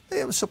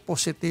 I am so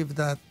positive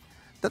that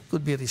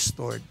could be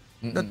restored.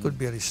 That could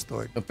be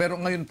restored. Pero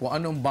ngayon po,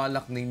 anong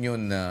balak ninyo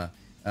na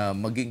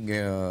maging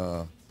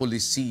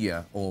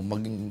polisiya o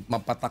maging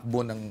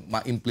mapatakbo ng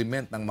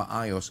ma-implement ng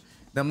maayos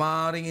na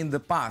maaaring in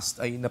the past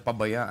ay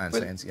napabayaan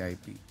sa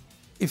NCIP?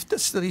 If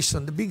that's the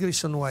reason, the big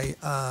reason why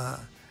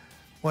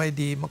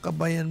the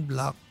Makabayan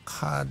Bloc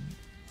had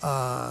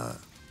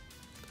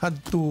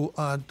to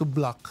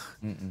block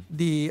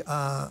the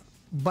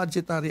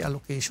budgetary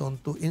allocation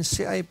to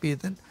NCIP,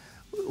 then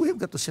we have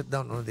got to sit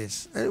down on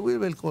this. And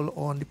we will call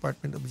on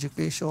Department of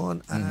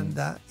Education and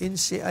the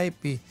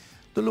NCIP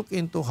to look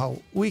into how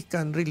we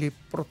can really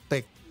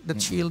protect the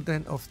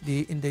children of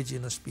the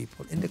indigenous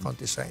people in the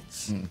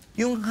countrysides.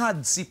 Yung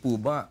HADSI po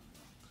ba,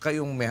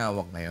 kayong may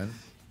hawak ngayon?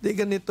 Di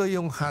ganito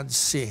yung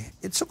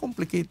HADSI. It's so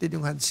complicated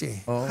yung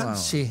HADSI. Oh, wow.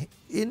 HADSI,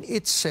 in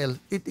itself,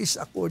 it is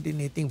a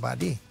coordinating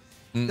body.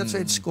 That's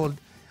why it's called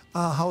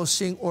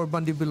Housing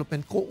Urban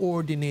Development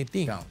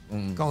Coordinating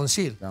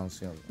Council.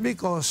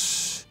 Because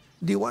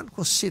the one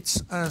who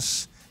sits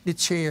as the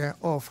chair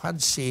of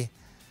HADSI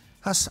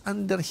has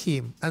under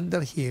him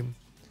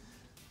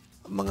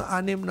mga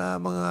 6 na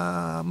mga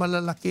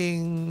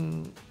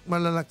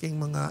malalaking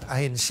mga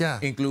ahensya.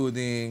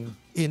 Including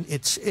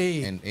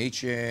NHA.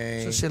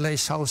 NHA. So sila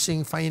is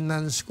Housing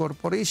Finance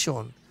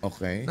Corporation.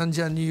 Okay.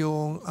 Nandyan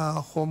yung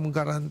Home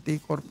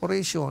Guarantee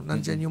Corporation.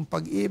 Nandyan yung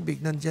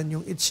Pag-ibig.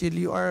 Nandyan yung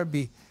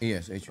HCLURB.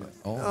 Yes, HA.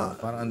 Oh,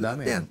 parang ang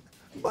dami. Yan.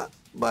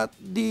 But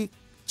the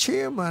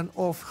chairman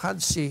of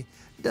HADSI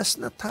does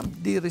not have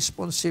the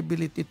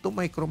responsibility to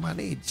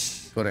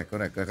micromanage. Correct.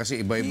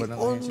 Kasi iba-iba ng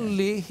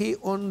ahensya. He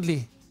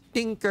only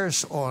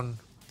tinkers on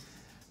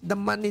the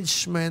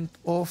management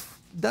of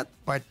that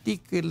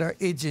particular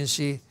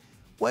agency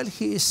while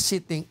he is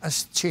sitting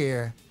as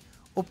chair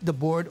of the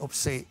board of,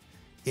 say,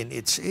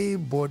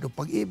 NHA, board of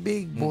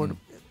Pag-ibig, board of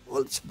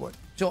all this board.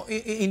 So,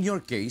 in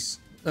your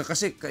case,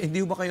 kasi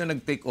hindi ba kayo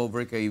nag-take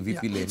over kay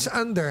VP Len?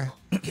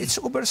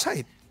 It's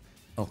oversight.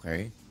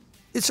 Okay.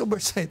 It's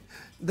oversight.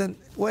 Then,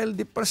 while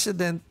the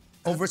president...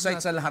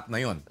 Oversight sa lahat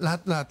na yon.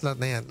 Lahat na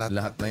yan.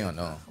 Lahat na yon,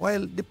 oh.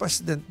 While the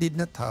president did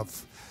not have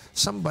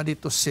somebody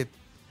to sit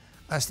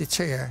as the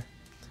chair,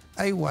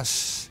 I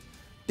was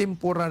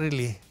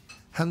temporarily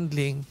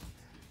handling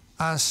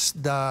as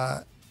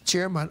the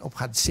chairman of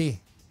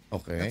HADSI.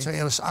 Okay. So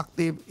I was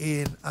active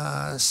in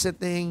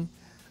sitting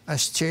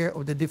as chair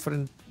of the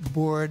different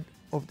board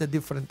of the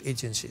different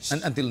agencies.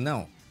 And until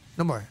now?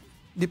 No more.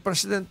 The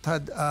president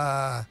had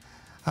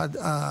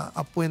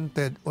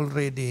appointed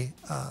already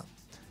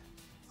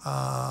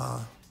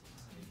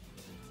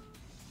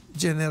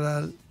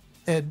General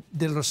Ed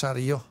Del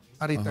Rosario,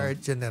 a retired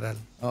general.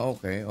 Oh,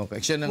 okay.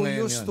 Siya na Who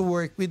ngayon used yun. to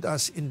work with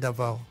us in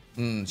Davao.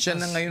 Siya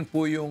na ngayon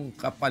po yung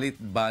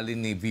kapalit-bali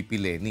ni VP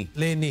Lenny.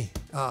 Lenny.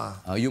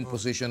 Yung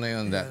position na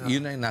yun,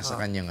 yun ay nasa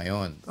kanya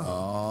ngayon.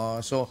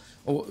 So,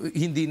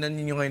 hindi na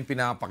ninyo ngayon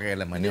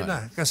pinapakialaman yun. Hindi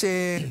na.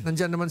 Kasi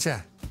nandyan naman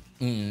siya.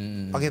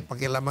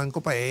 Pakilaman ko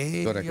pa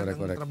Correct. Yun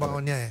ang trabaho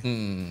niya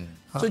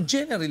So,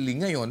 generally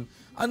ngayon,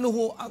 ano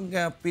ho ang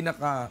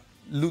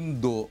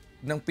pinakalundo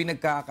ng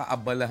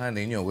pinagkakaabalahan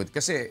ninyo?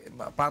 Kasi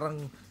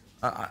parang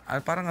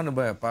ano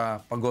ba,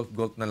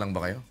 pa-golf-golf na lang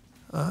ba kayo?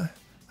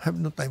 I have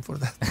no time for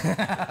that.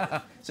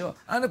 So,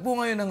 ano po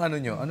ngayon ang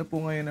ano nyo? Ano po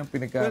ngayon ang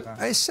Well,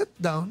 I sat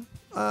down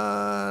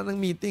ng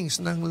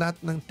meetings ng lahat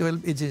ng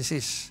 12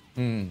 agencies.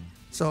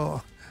 So,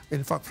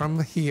 in fact,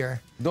 from here...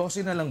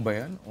 12 na lang ba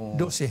yan? O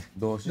 12.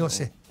 12.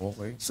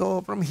 Okay.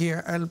 So, from here,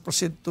 I'll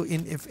proceed to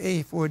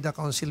NFA for the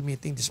council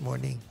meeting this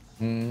morning.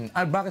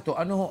 Bakit to?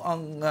 Ano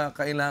ang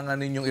kailangan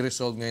ninyong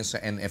i-resolve ngayon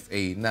sa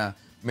NFA na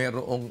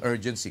merong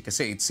urgency?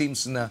 Kasi it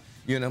seems na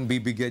yun ang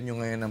bibigyan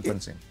nyo ngayon ng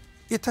pansin.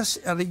 It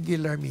has a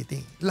regular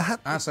meeting.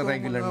 Lahat sa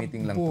regular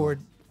meeting lang board,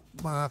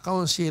 mga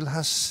council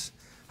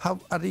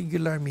have a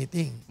regular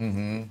meeting.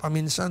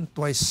 Paminsan,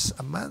 twice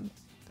a month.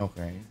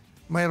 Okay.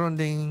 Mayroon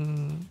ding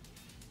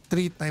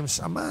 3 times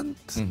a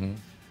month.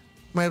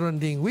 Mayroon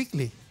ding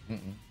weekly.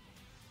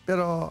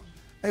 Pero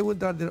I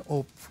would rather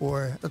opt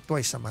for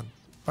twice a month.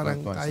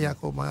 Parang kaya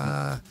ko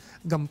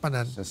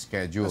magampanan. Sa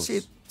schedules.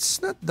 Kasi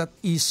it's not that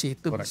easy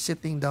to be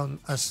sitting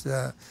down as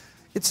the...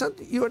 It's not,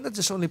 you are not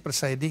just only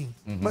presiding,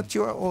 but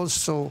you are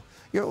also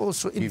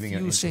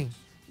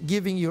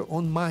giving your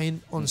own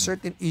mind on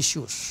certain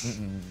issues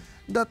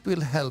that will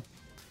help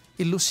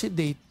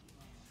elucidate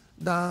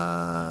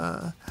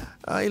the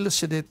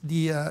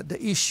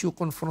issue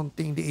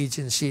confronting the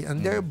agency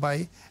and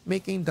thereby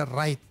making the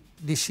right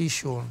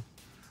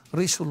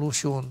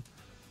resolution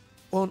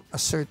on a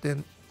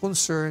certain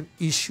concern,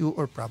 issue,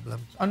 or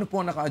problem. Ano po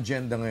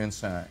naka-agenda ngayon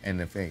sa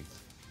NFA?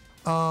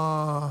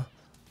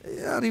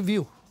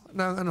 Review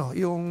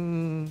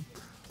ng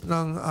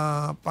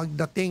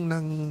pagdating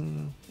ng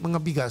mga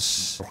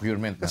bigas.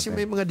 Procurement natin. Kasi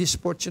may mga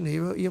disports yun,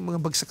 yung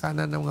mga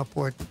bagsakanan ng mga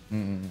port.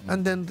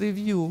 And then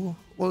review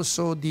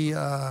also the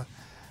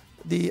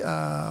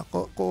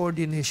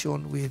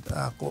coordination with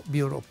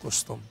Bureau of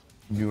Customs.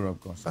 Bureau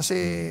of Customs. Kasi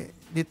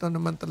dito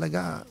naman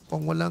talaga,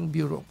 kung walang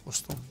Bureau of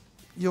Customs,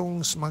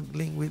 yung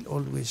smuggling will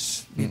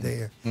always be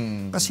there.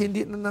 Kasi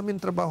hindi na namin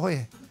trabaho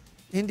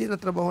Hindi na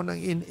trabaho ng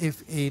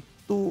NFA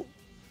to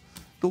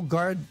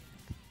guard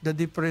the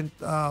different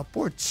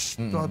ports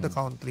throughout the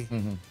country.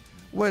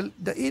 Well,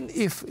 the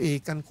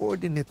NFA can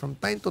coordinate from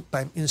time to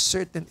time in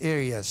certain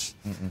areas,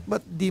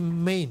 but the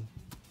main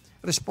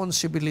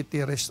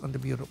responsibility rests on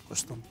the Bureau of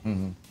Customs.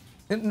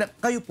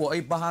 Kayo po ay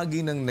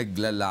bahagi ng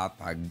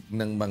naglalatag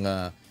ng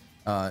mga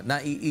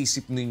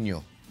naiisip ninyo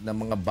na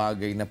mga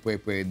bagay na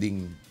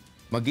pwedeng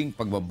maging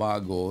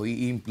pagbabago,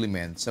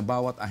 i-implement sa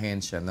bawat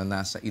ahensya na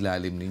nasa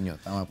ilalim ninyo.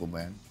 Tama po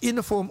ba yan? In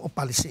the form of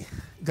policy,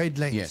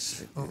 guidelines.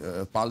 Yes,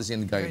 policy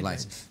and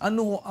guidelines.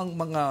 Ano ang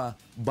mga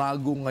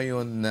bago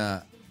ngayon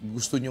na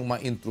gusto nyong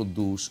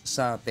ma-introduce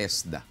sa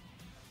TESDA?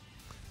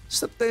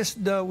 Sa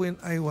TESDA, when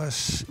I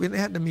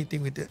had a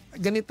meeting with it,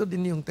 ganito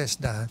din yung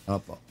TESDA.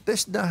 Opo.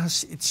 TESDA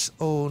has its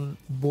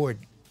own board.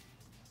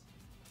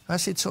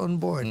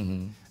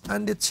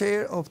 And the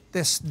chair of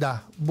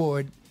TESDA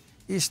board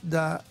is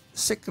the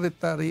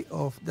Secretary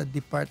of the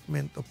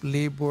Department of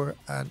Labor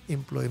and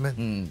Employment.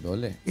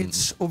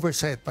 It's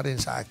oversight pa rin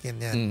sa akin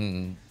yan.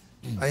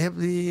 I have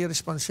the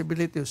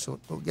responsibility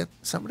to get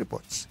some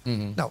reports.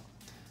 Now,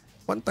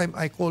 one time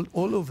I called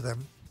all of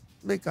them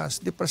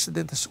because the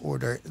president has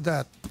ordered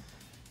that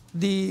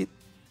the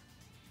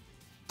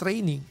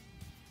training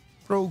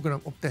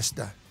program of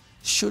TESDA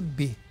should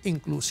be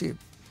inclusive,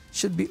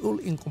 should be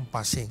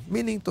all-encompassing,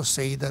 meaning to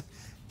say that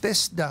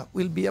TESDA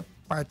will be a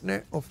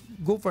partner of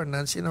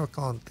governance in our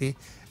country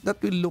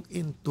that will look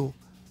into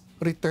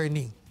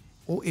returning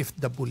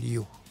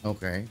OFW.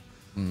 Okay.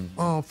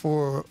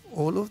 For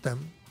all of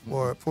them,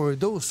 or for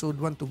those who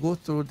want to go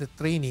through the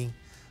training,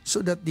 so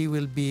that they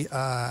will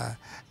have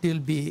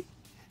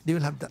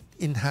the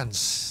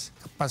enhanced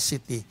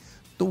capacity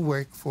to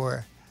work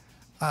for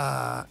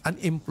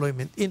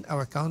unemployment in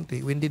our country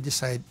when they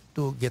decide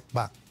to get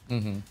back.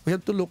 We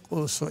have to look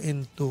also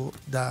into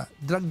the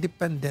drug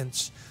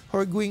dependents who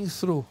are going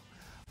through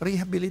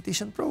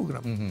rehabilitation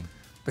program.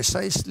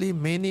 Precisely,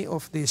 many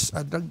of these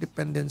drug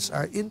dependents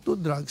are into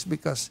drugs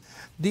because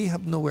they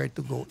have nowhere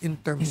to go in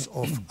terms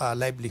of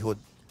livelihood.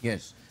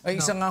 Yes.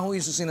 Ay, isa nga ho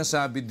yung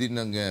sinasabi din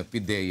ng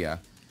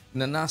PIDEA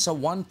na nasa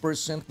 1%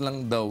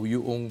 lang daw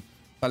yung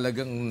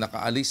talagang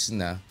nakaalis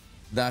na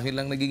dahil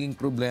lang nagiging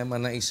problema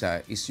na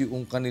isa is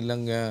yung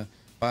kanilang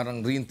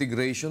parang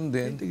reintegration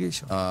din.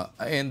 Reintegration.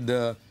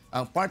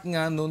 Ang part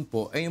nga nun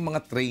po ay yung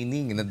mga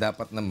training na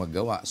dapat na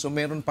magawa. So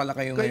meron pala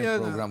kayong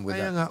program with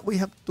that. Kaya nga, we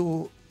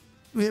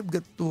have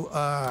got to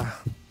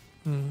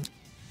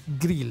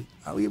grill.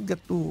 We have got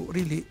to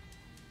really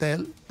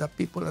tell the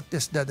people at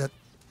TESDA that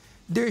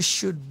there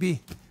should be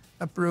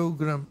a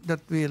program that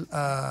will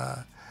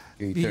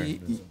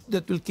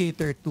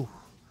cater to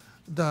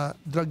the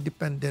drug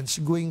dependents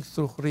going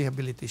through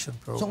rehabilitation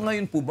program. So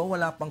ngayon po ba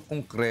wala pang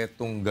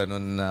konkretong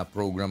ganun na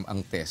program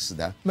ang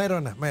TESDA?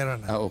 Mayroon na.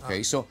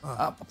 Okay. So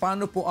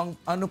paano po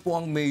ano po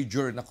ang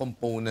major na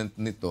component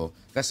nito?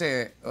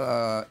 Kasi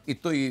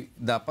ito'y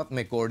dapat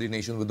may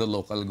coordination with the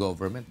local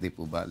government, di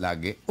po ba?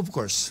 Lagi? Of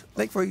course.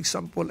 Like for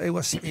example, I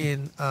was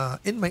in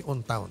my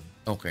own town.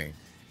 Okay.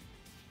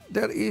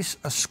 There is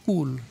a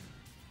school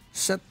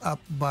set up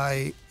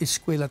by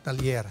Escuela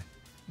Taller,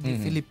 the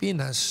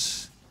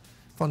Filipinas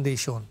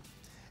Foundation.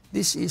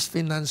 This is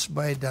financed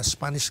by the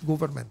Spanish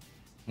government.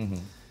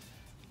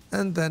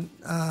 And then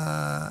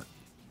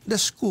the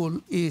school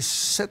is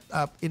set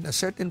up in a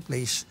certain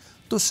place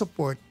to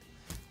support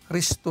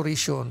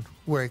restoration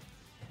work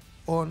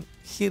on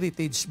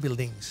heritage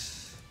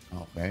buildings.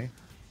 Okay.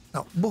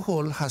 Now,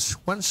 Bohol has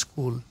one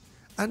school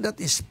and that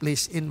is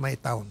placed in my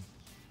town.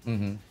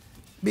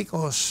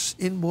 Because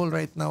in Bohol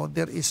right now,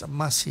 there is a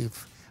massive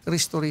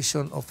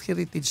restoration of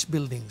heritage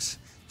buildings,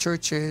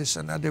 churches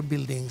and other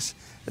buildings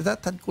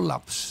that had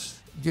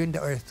collapsed during the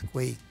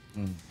earthquake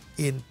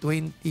in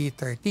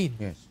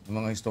 2013. Yes,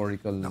 yung mga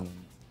historical.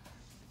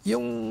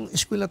 Yung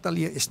Escuela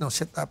Taller is now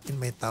set up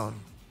in my town.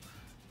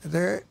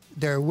 There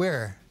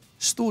were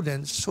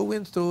students who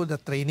went through the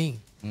training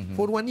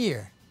for 1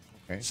 year.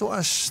 Okay. So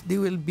as they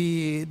will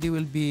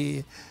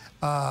be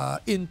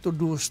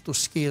introduced to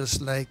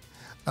skills like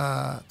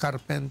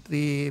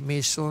carpentry,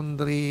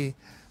 masonry,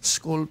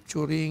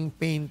 sculpturing,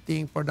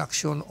 painting,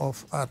 production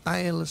of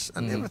tiles,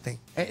 and everything.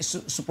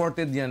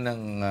 Supported yan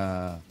ng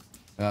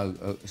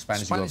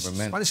Spanish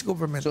government? Spanish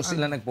government. So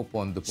sila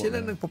nagpopondo po? Sila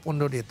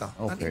nagpopondo dito.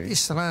 Okay. And it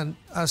is run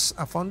as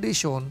a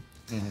foundation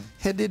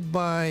headed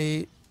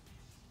by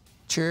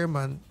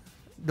Chairman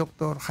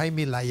Dr.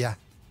 Jaime Laya.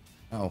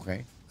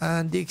 Okay.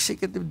 And the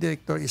executive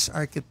director is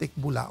Architect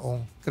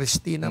Bulaong,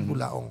 Cristina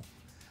Bulaong.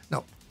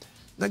 Now,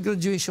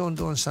 nag-graduation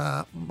doon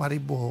sa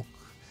Maribohok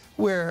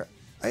where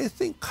I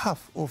think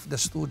half of the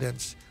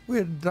students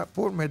were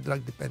former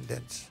drug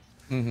dependents.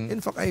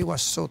 In fact, I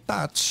was so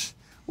touched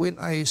when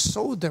I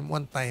saw them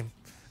one time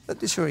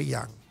that is very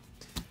young.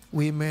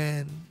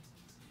 Women,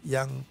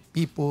 young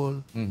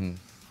people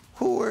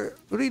who were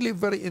really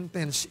very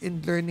intense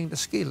in learning the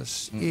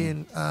skills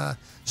in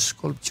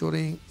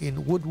sculpturing, in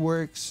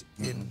woodworks,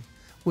 in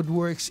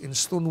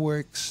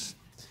stoneworks,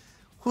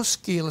 whose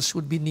skills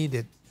would be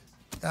needed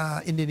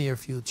in the near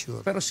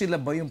future. Pero sila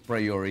ba yung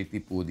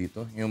priority po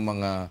dito? Yung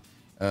mga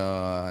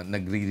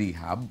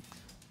nagre-rehab?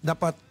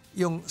 Dapat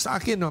yung sa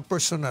akin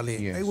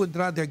personally, Yes. I would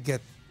rather get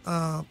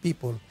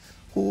people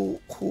who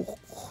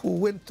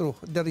went through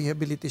the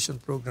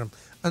rehabilitation program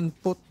and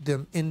put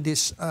them in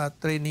this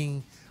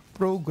training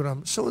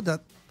program so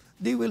that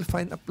they will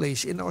find a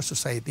place in our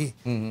society.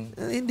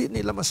 Hindi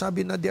nila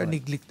masabi na they are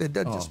neglected,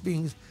 they're just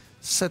being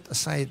set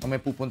aside. May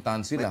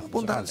pupuntahan sila? May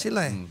pupuntahan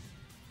sila eh.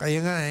 Kaya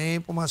nga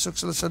pumasok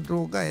sila sa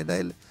droga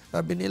dahil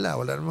sabi nila,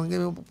 wala namang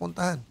ganyan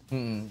pupuntahan.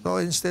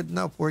 So instead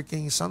now of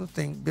working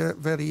something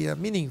very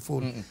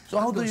meaningful. So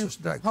how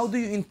do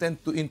you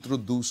intend to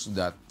introduce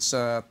that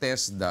sa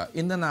TESDA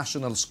in the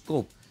national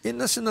scope? In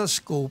national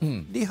scope,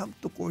 they have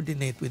to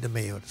coordinate with the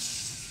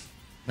mayors.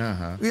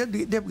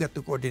 They've got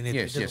to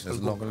coordinate with the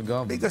local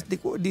government. Because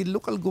the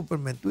local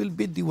government will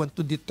be the one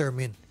to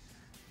determine.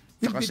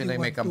 Saka sila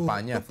may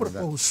kampanya to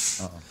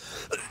propose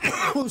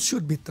who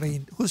should be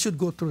trained, who should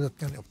go through that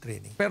kind of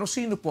training. Pero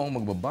sino po ang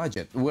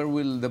magbabudget? Where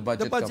will the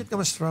budget come from? The budget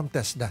comes from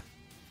TESDA.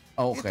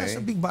 Okay. It has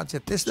a big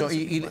budget. So,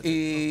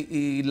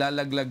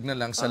 ilalaglag na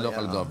lang sa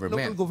local government.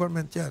 Local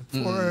government yan.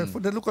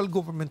 For the local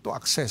government to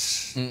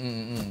access.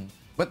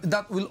 But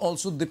that will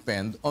also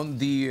depend on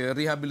the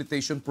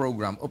rehabilitation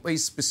program of a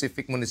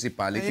specific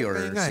municipality or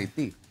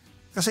city.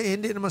 Kasi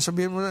hindi naman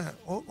sabihin mo na,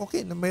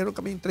 okay, na mayroon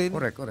kaming training.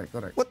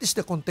 Correct. What is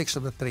the context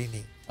of the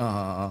training?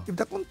 If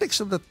the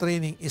context of the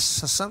training is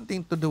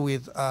something to do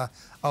with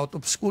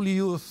out-of-school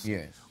youth,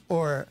 Yes.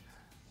 or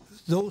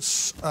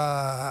those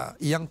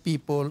young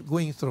people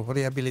going through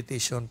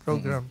rehabilitation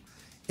program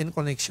in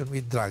connection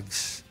with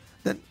drugs,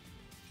 then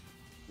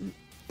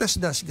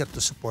TESDA's got to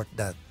support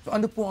that. So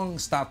ano po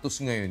ang status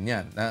ngayon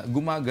yan?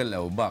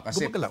 Gumagalaw ba?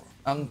 Kasi Gumagalaw.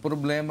 ang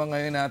problema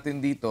ngayon natin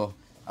dito,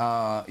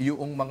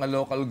 yung mga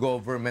local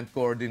government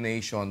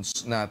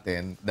coordinations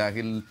natin,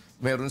 dahil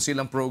meron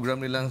silang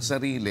program nilang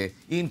sarili,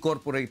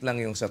 i-incorporate lang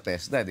yung sa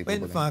TESDA. Di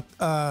In fact,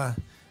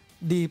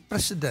 the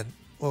President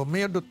or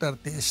Mayor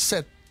Duterte is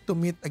set to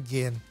meet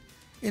again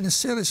in a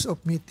series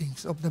of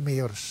meetings of the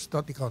mayors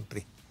throughout the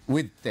country.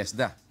 With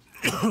TESDA?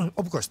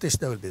 Of course,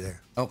 TESDA will be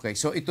there. Okay,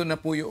 so ito na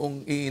po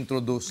yung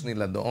i-introduce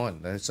nila doon,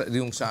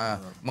 yung sa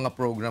mga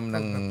program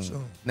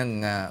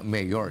ng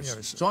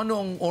mayors. So ano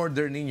ang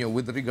order ninyo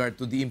with regard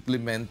to the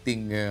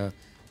implementing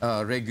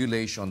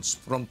regulations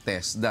from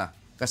TESDA?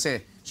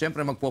 Kasi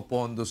syempre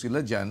magpopondo sila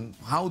dyan.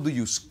 How do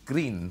you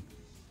screen?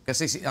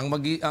 Kasi ang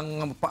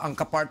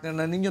kapartner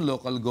na ninyo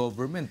local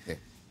government eh.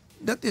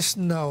 That is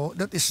now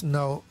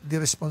the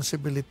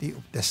responsibility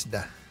of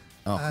TESDA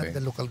and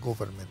the local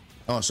government.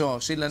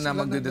 So sila na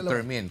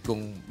magde-determine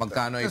kung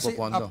magkano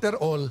ipopondo. After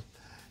all,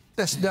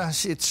 TESDA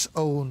has its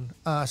own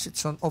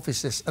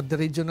offices at the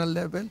regional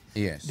level,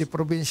 Yes. the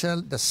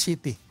provincial, the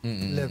city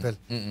level.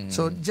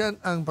 So dyan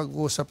ang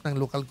pag-uusap ng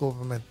local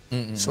government.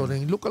 So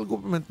yung local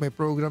government may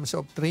programs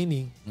of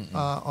training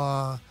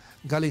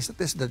galing sa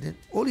TESDA. Then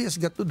all he has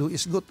got to do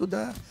is go to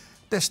the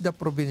TESDA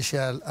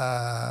provincial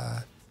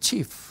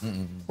chief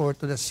or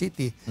to the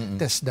city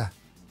TESDA.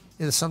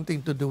 It has something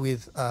to do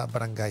with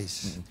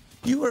barangays.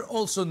 You were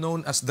also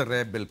known as the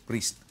rebel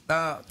priest.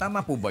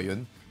 Tama po ba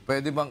yun?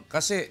 Pwede bang,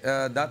 kasi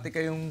dati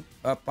kayong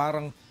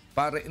parang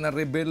pare na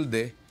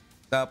rebelde,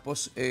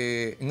 tapos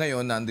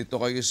ngayon nandito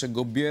kayo sa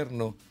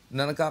gobyerno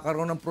na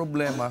nagkakaroon ng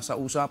problema sa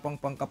usapang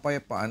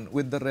pangkapayapaan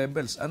with the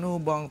rebels.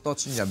 Ano bang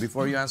thoughts niya?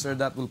 Before you answer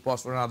that, we'll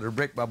pause for another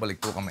break. Babalik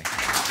po kami.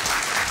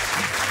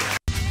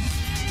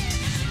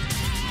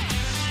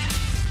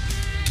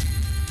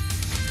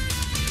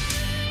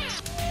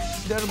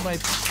 There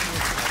might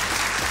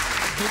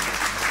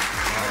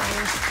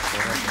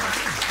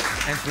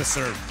And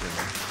preserved.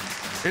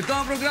 Ito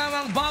ang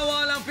programang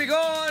Bawal ang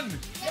Pikon!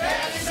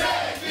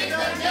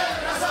 Daniel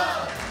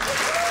Razon!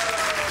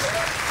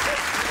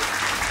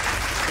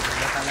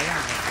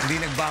 Hindi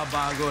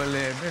nagbabago ang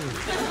level.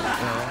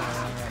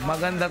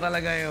 Maganda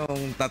talaga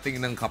yung tating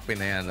ng kape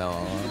na yan.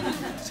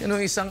 Sino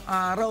isang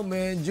araw,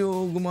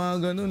 medyo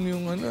gumaganon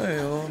yung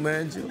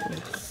medyo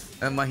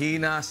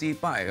mahina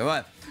sipa.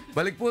 But,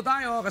 balik po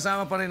tayo.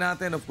 Kasama pa rin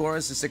natin, of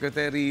course, si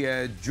Secretary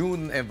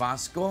Jun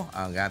Evasco,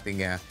 ang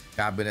ating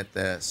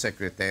Cabinet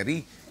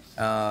Secretary.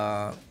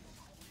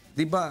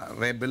 Di ba,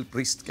 rebel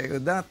priest kayo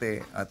dati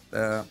at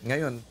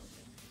ngayon,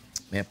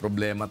 may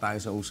problema tayo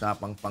sa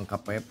usapang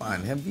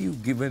pangkapayapaan. Have you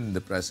given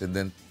the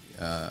President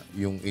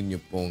yung inyo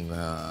pong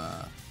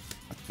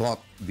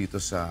thought dito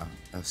sa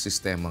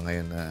sistema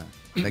ngayon na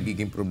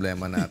nagiging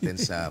problema natin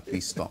sa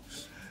peace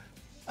talks?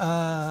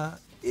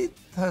 It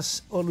has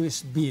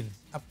always been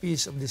a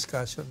piece of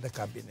discussion in the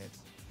cabinet.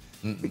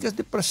 Because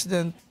the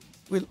President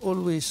will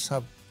always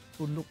have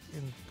to look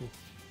into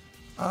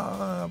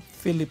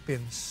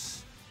Philippines,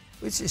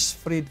 which is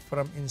freed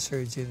from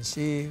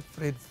insurgency,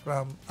 freed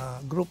from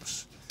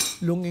groups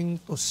longing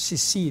to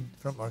secede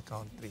from our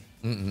country.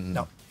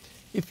 Now,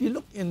 if you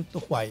look into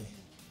why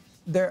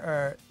there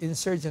are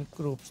insurgent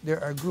groups,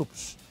 there are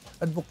groups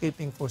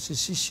advocating for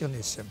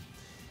secessionism,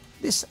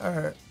 these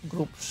are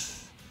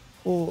groups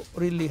who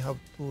really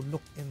have to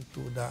look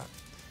into the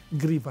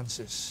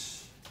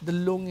grievances, the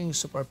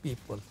longings of our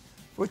people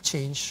for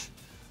change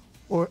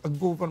or a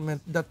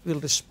government that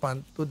will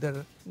respond to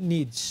their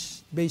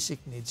needs, basic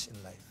needs in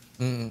life.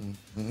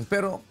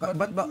 Pero,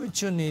 but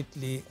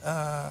unfortunately,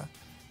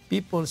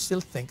 people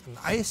still think, and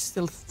I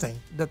still think,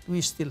 that we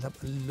still have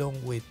a long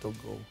way to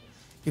go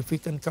if we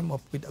can come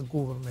up with a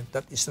government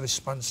that is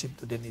responsive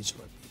to the needs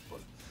of our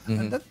people.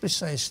 And that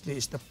precisely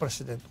is the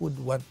President would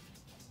want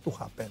to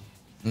happen.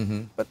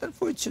 But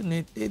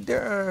unfortunately,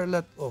 there are a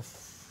lot of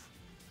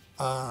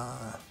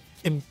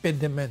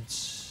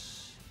impediments.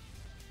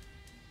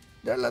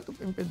 There are a lot of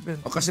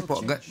impediments. Kasi po,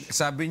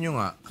 sabi nyo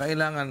nga,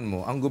 kailangan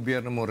mo, ang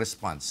gobyerno mo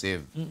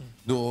responsive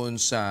doon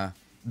sa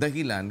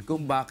dahilan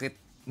kung bakit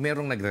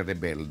merong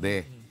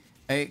nagre-rebelde.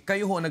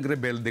 Kayo ho,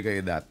 nagrebelde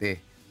kayo dati.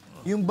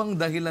 Yung bang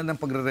dahilan ng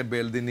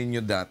pagre-rebelde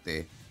ninyo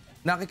dati,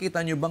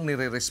 nakikita nyo bang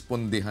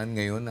nire-respondihan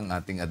ngayon ng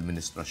ating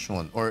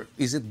administrasyon? Or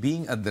is it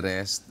being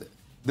addressed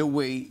the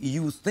way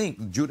you think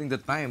during the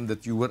time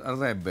that you were a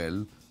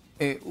rebel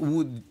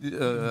would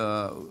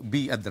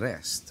be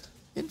addressed?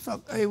 In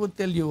fact, I would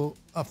tell you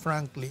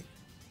frankly,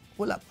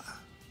 wala pa.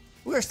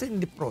 we're still in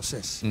the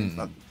process. In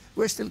fact,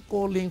 we're still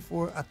calling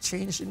for a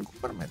change in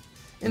government.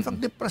 In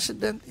fact, the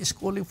president is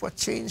calling for a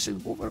change in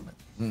government.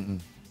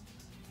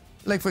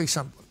 Like, for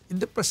example, if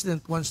the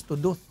president wants to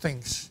do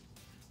things,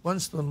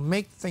 wants to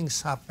make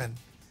things happen,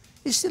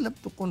 he still have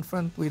to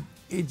confront with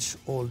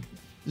age-old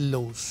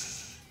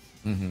laws,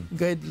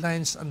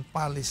 guidelines and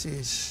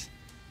policies,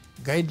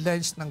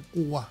 guidelines ng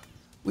kuwa,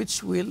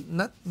 which will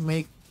not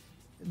make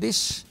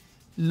this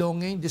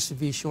longing, this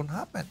vision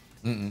happen.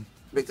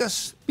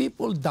 Because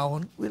people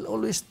down will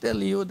always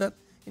tell you that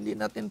hindi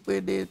natin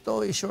pwede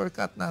ito,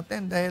 i-shortcut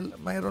natin dahil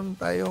mayroong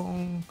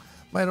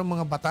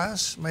mga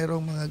batas,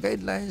 mayroong mga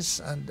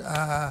guidelines and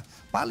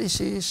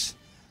policies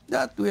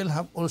that will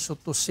have also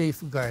to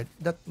safeguard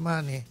that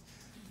money.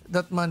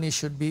 That money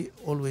should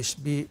always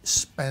be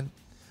spent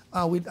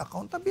with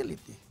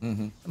accountability.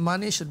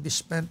 Money should be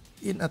spent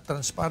in a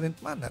transparent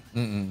manner.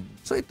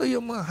 So ito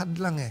yung mga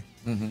hadlang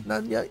na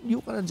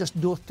you cannot just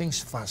do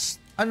things fast.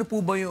 Ano po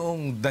ba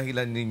yung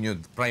dahilan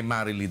ninyo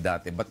primarily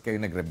dati? Ba't kayo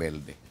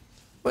nagrebelde?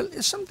 Well,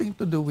 it's something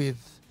to do with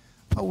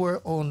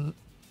our own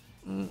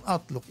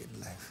outlook in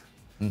life.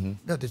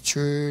 That the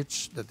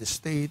church, that the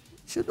state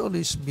should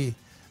always be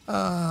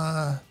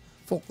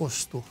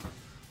focused to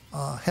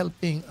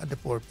helping the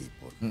poor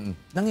people.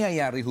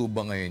 Nangyayari ho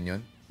ba ngayon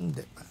yun?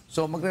 Hindi pa.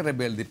 So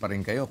magre-rebelde pa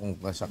rin kayo kung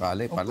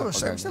sakali? Of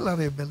course, I'm still a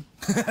rebel.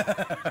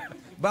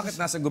 Bakit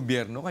nasa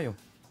gobyerno kayo?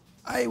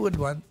 I would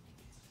want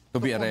To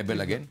be a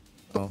rebel again?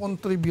 to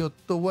contribute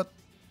to what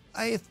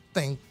I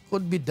think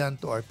could be done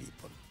to our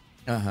people.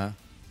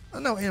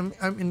 Now,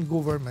 I'm in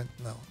government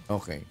now.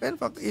 Okay. In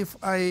fact, if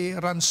I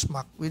run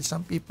smack with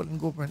some people in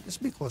government,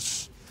 it's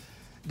because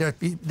there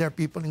are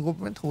people in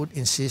government who would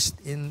insist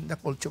in the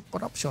culture of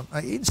corruption.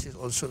 I insist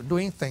also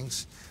doing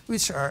things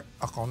which are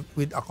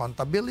with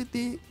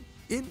accountability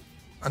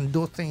and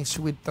do things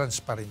with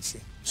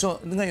transparency. So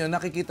ngayon,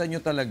 nakikita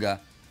nyo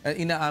talaga,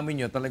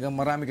 inaamin nyo talagang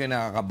marami kayo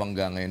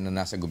nakakabangga ngayon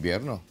na nasa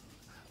gobyerno.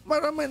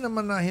 Marami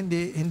naman na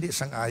hindi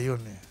sang-ayon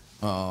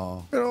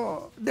Oo.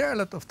 Pero there are a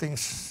lot of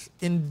things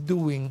in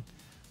doing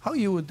how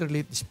you would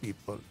relate these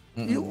people.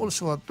 You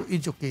also have to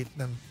educate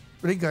them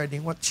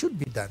regarding what should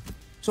be done.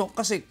 So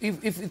kasi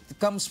if it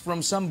comes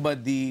from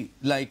somebody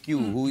like you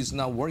who is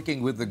now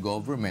working with the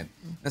government,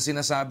 na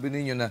sinasabi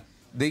ninyo na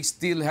they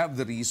still have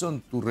the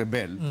reason to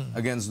rebel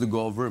against the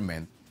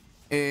government,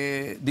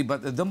 di ba,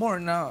 the more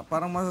na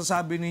parang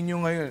masasabi ninyo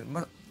ngayon,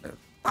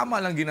 tama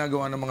lang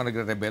ginagawa ng mga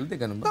nagre-rebelde,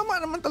 ganun ba? Tama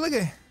naman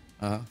talaga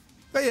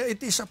Kaya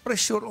it is a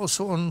pressure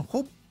also on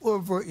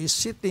whoever is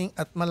sitting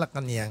at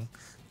Malacanang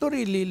to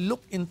really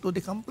look into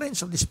the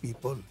complaints of these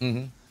people.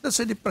 That's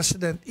why the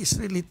president is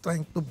really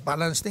trying to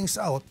balance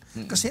things out.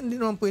 Kasi hindi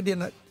naman pwede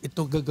na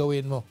ito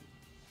gagawin mo.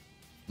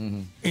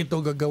 Ito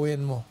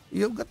gagawin mo.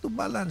 You've got to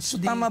balance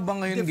the tama ba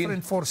ngayon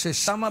different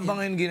forces. Tama ba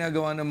ngayon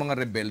ginagawa ng mga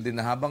rebelde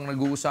na habang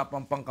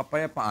nag-uusapang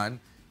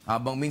pangkapayapaan,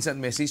 habang minsan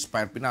may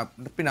ceasefire,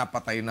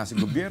 pinapatay na si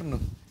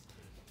gobyerno?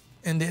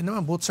 Hindi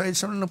naman, both sides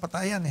naman ng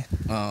patayan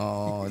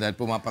Oo, dahil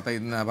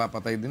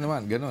napapatay din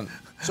naman, ganun.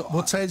 So,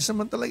 both sides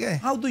naman talaga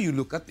how do you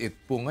look at it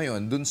po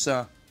ngayon dun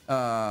sa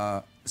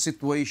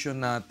situation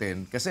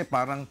natin? Kasi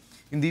parang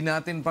hindi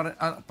natin,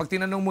 pag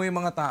tinanong mo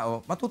yung mga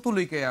tao,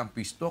 matutuloy kaya ang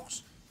peace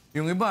talks?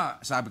 Yung iba,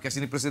 sabi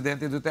kasi ni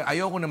Presidente Duterte,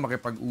 ayoko na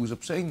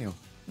makipag-usap sa inyo.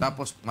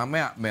 Tapos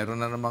mamaya, meron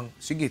na namang,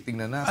 sige,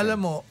 tingnan natin. Alam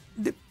mo,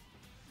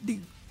 the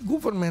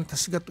government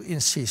has got to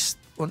insist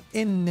on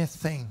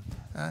anything.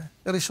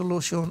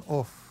 Resolution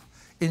of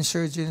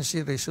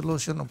insurgency,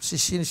 resolution of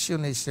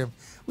secessionism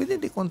within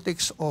the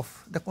context of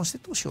the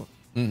Constitution.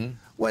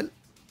 Well,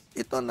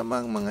 ito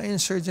namang mga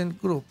insurgent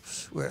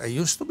groups where I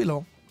used to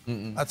belong,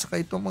 at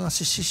saka itong mga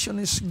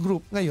secessionist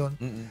group ngayon,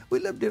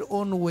 will have their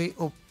own way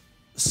of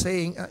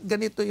saying,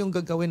 ganito yung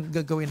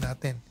gagawin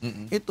natin.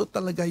 Ito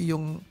talaga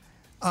yung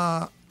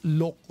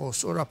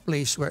locus or a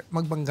place where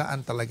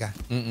magbanggaan talaga.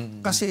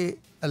 Kasi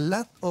a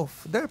lot of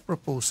their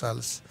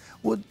proposals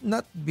would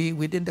not be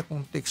within the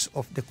context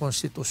of the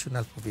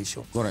constitutional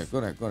provision. Correct.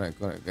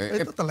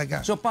 Ito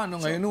talaga. So,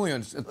 paano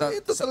ngayon?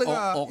 Ito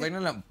talaga. Okay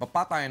na lang,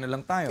 papatayan na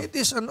lang tayo. It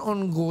is an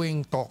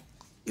ongoing talk.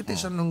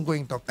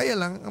 Kaya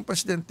lang, ang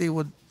Presidente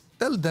would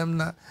tell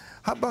them na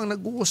habang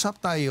nag-uusap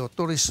tayo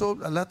to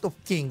resolve a lot of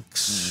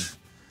kinks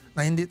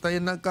na hindi tayo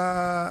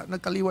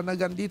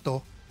nagkaliwanagan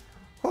dito,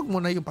 huwag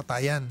mo na yung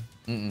patayan.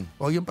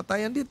 Huwag yung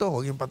patayan dito,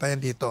 huwag yung patayan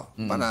dito.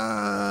 Para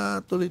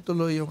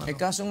tuloy-tuloy yung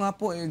kaso nga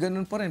po,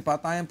 ganun pa rin.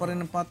 Patayan pa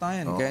rin ng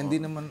patayan. Kaya hindi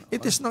naman...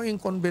 It is now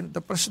incumbent the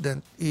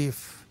President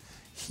if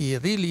he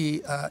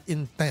really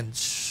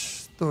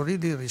intends to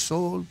really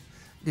resolve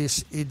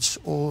this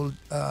age-old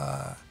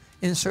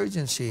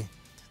insurgency.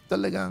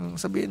 Talagang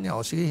sabihin niya,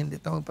 sige, hindi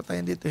tayo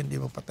magpatayan dito, hindi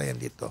magpatayan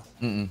dito.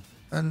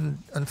 And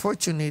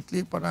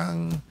unfortunately,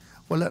 parang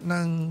wala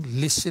nang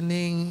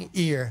listening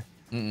ear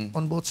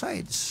on both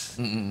sides.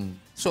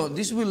 So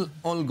this will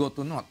all go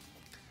to naught?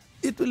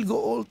 It will go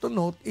all to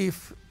naught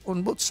if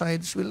on both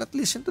sides will not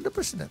listen to the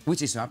President.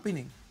 Which is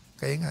happening.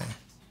 Kaya nga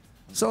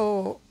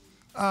So,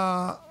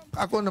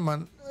 ako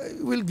naman, I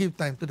will give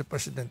time to the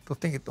President to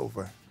think it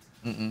over.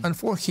 and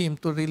for him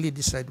to really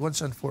decide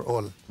once and for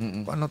all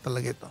kung ano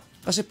talaga ito.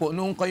 Kasi po,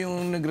 noong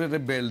kayong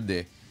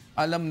nagre-rebelde,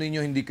 alam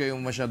ninyo hindi kayo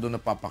masyado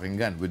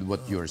napapakinggan with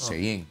what you're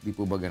saying. Di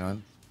po ba ganon?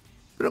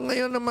 Pero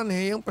ngayon naman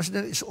yung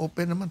president is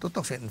open naman to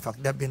talk. In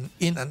fact, they've been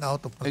in and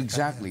out of Malacanang.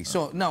 Exactly.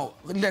 So now,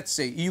 let's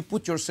say you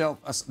put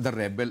yourself as the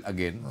rebel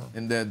again,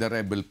 and the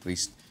rebel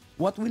priest.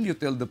 What will you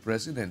tell the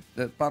president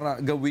para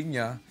gawin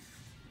niya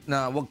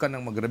na wag ka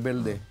nang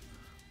magrebelde?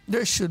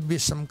 There should be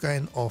some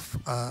kind of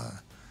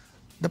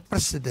the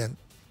president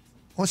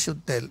who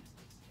should tell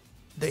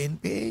the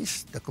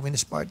NPAs, the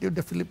Communist Party of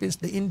the Philippines,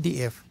 the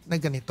NDF na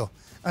ganito.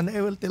 And I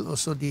will tell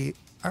also the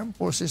armed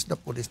forces, the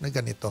police na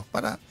ganito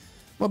para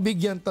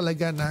mabigyan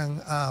talaga ng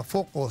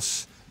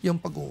focus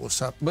yung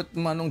pag-uusap. But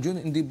Manong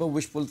Jun, hindi ba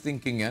wishful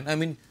thinking yan? I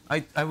mean,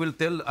 I will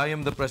tell, I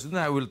am the president,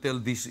 I will tell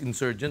these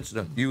insurgents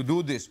that you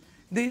do this.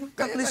 They are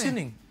not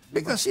listening.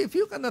 Because if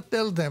you cannot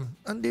tell them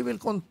and they will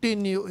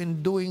continue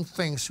in doing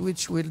things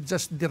which will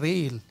just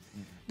derail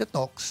the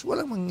talks,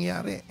 walang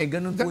mangyayari.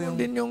 Ganun po yung,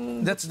 din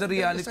yung that's the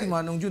reality,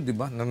 Manong Jun, di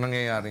ba? Na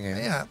nangyayari ngayon.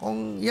 Kaya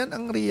kung yan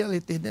ang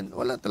reality, then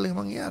wala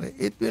talagang mangyayari.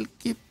 It will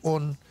keep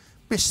on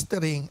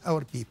pestering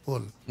our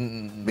people.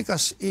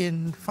 Because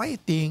in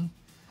fighting,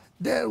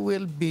 there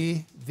will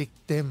be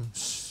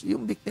victims.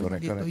 Yung victim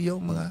dito,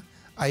 yung mga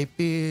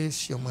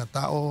IPs, yung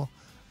mga tao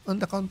on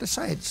the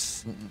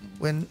countrysides.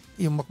 When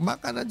yung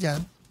makmaka na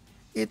dyan,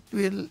 it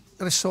will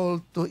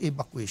result to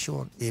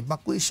evacuation.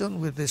 Evacuation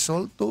will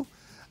result to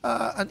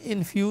an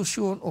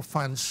infusion of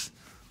funds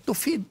to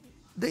feed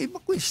the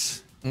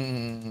evacuees.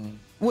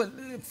 Well,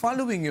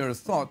 following your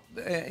thought,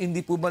 hindi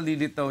po ba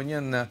lilitaw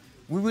niyan na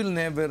we will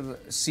never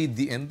see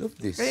the end of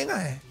this? Kaya nga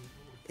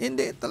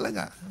hindi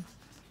talaga.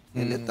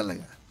 Hindi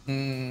talaga.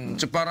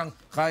 So parang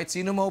kahit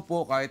sino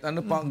maupo, kahit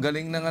ano pa,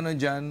 galing ng ano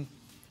dyan,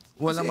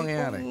 walang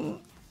mangyayari.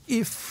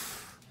 If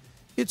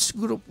its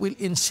group will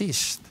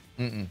insist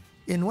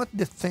in what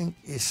they think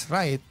is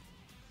right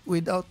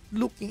without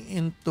looking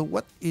into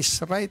what is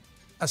right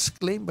as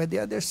claimed by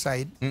the other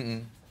side,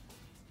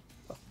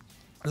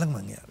 walang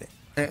mangyayari.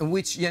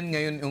 Which yan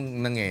ngayon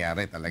yung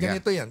nangyayari talaga.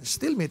 Ganito yan.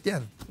 Stalemate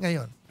yan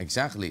ngayon.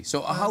 Exactly. So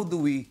how do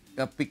we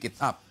pick it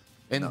up?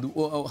 And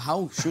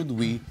how should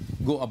we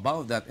go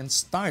about that and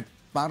start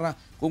para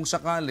kung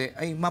sakali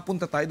ay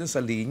mapunta tayo dun sa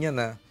linya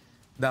na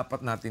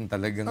dapat natin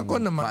talagang Ako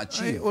naman,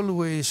 ma-achieve? I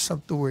always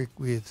have to work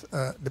with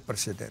the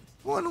President.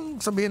 Kung anong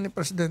sabihin ni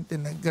Presidente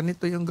na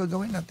ganito yung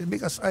gagawin natin,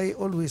 because I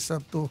always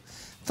have to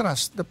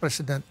trust the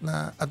President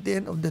na at the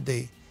end of the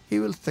day,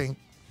 he will think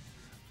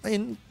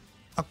in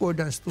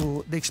accordance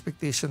to the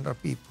expectation of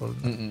people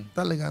na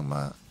talagang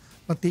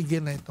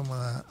matigil na itong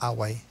mga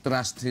away.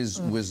 Trust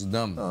his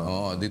wisdom.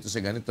 Dito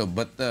sa ganito.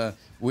 But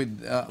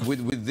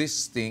with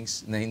these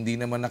things na hindi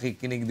naman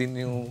nakikinig din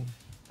yung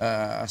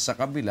sa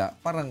kabila,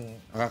 parang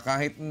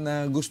kahit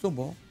na gusto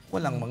mo,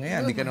 walang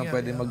mangyayari. Hindi ka naman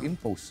pwede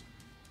mag-impose.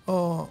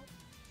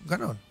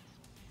 Ganon.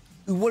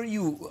 Were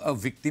you a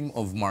victim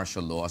of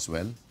martial law as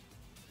well?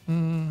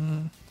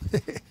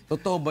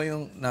 Totoo ba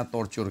yung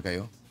na-torture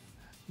kayo?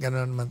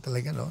 Ganon man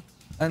talaga, no?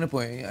 Ano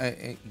po,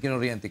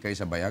 kinoriente kayo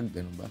sa bayag?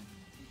 Ganun ba?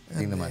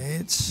 Hindi naman.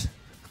 It's...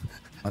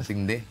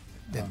 Matindi.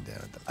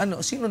 Ano,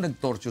 sino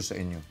nag-torture sa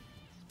inyo?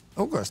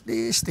 Of course,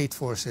 the state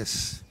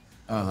forces.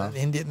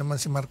 Hindi naman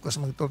si Marcos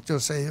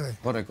mag-torture sa iyo.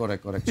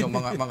 Correct. So,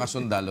 mga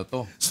sundalo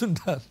to?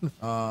 Sundalo.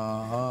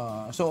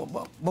 So,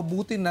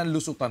 mabuti na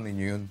lusutan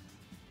ninyo yun?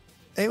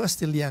 I was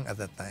still young at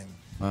that time.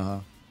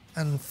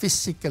 And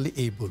physically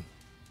able.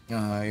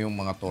 Yung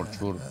mga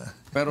torture.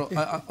 Pero,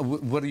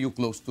 were you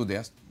close to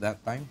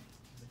that time?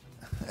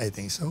 I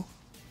think so.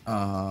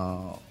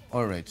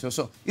 Alright.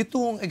 So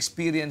itong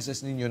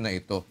experiences ninyo na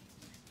ito,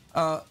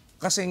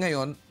 kasi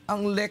ngayon,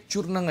 ang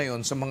lecture na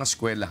ngayon sa mga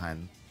eskwelahan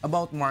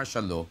about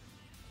martial law,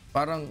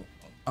 parang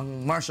ang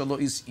martial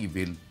law is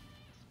evil.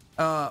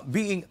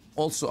 Being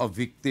also a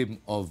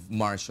victim of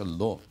martial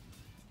law,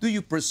 do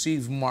you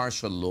perceive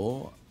martial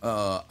law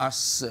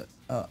as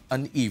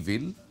an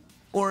evil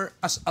or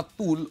as a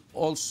tool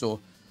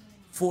also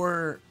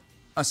for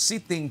a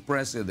sitting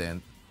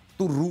president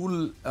to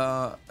rule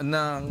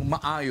ng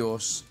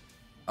maayos?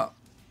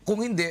 Kung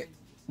hindi,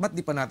 ba't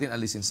di pa natin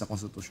alisin sa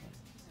konstitusyon?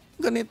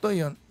 Ganito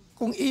yon.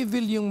 Kung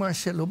evil yung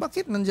martial law,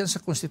 bakit nandyan sa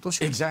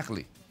konstitusyon?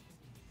 Exactly.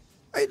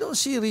 I don't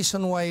see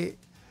reason why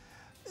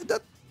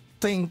that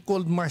thing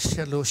called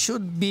martial law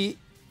should be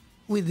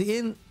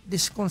within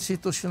these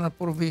constitutional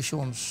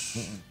provisions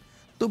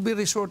to be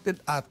resorted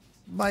at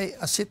by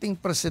a sitting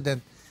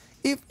president.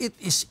 If it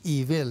is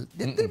evil,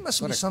 then there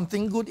must be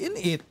something good in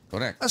it.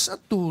 Correct. As a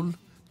tool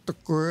to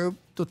curb,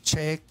 to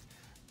check,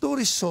 to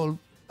resolve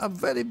a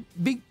very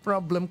big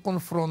problem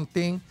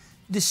confronting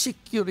the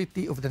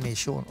security of the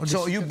nation.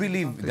 So you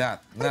believe that?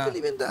 I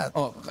believe in that.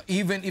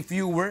 Even if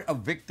you were a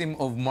victim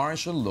of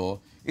martial law,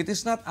 it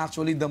is not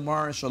actually the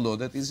martial law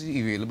that is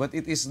evil, but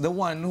it is the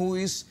one who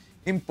is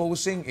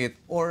imposing it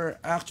or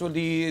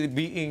actually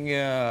being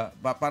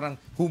parang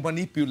who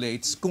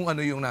manipulates kung ano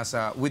yung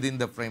nasa within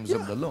the frames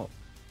of the law.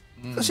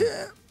 Kasi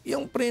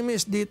yung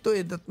premise dito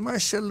that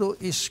martial law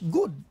is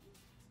good.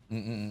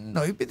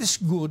 Now, if it is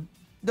good,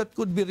 that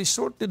could be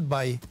resorted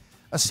by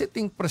a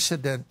sitting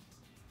president,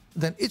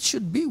 then it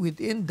should be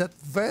within that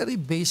very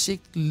basic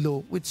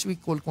law which we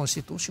call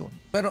Constitution.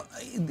 Pero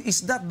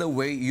is that the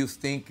way you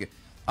think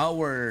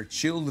our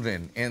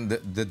children and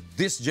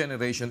this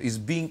generation is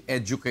being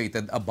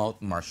educated about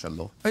martial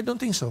law? I don't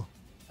think so.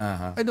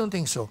 I don't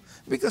think so.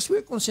 Because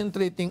we're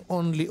concentrating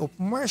only of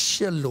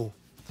martial law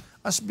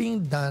as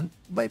being done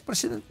by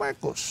President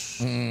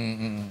Marcos.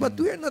 But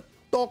we are not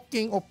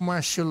talking of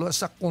martial law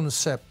as a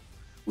concept,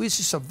 which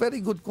is a very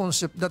good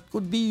concept that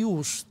could be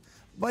used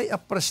by a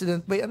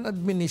president, by an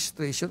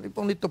administration, if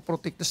only to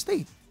protect the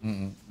state.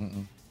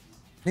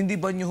 Hindi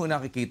ba niyo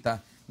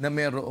nakikita na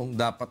mayroong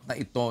dapat na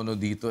itono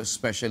dito,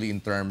 especially in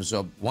terms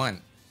of, one,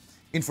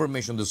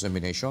 information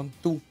dissemination,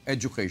 two,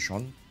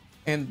 education,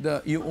 and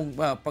yung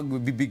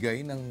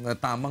pagbibigay ng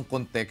tamang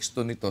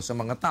konteksto nito sa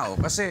mga tao.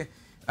 Kasi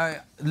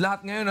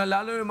lahat ngayon,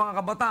 lalo yung mga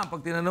kabataan,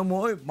 pag tinanong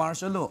mo,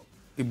 martial law,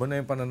 iba na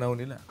yung pananaw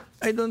nila.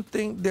 I don't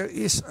think there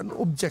is an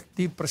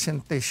objective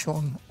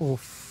presentation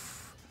of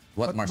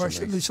what martial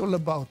law is all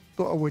about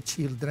to our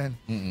children.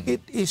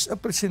 It is a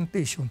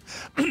presentation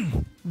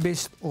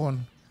based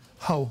on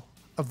how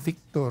a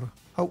victor,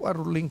 how a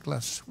ruling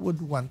class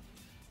would want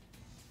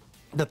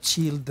the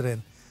children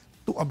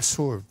to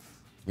absorb.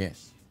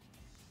 Yes.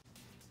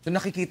 So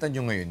nakikita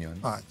nyo ngayon yun?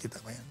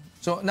 Kita ko yan.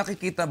 So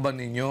nakikita ba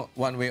ninyo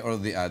one way or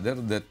the other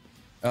that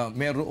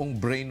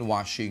merong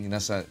brainwashing na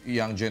sa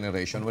young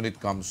generation when it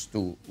comes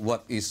to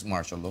what is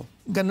martial law?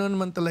 Ganun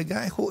man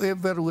talaga.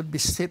 Whoever would be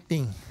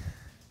sitting,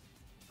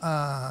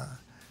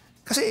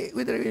 kasi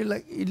whether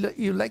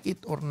you like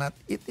it or not,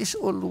 it is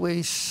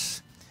always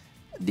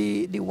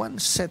the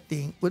one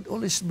setting would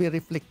always be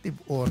reflective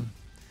on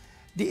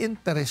the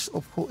interest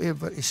of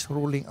whoever is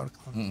ruling our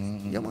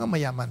country. Yung mga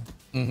mayaman.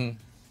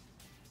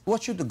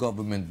 What should the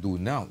government do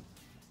now?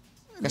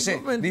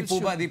 Kasi di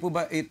po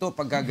ba ito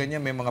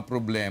pagkaganyan may mga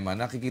problema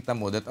nakikita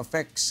mo that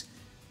affects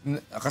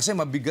kasi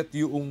mabigat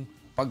yung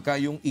pagka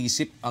yung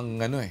isip ang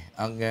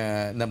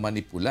na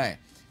manipula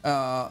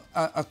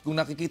at kung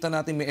nakikita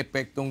natin may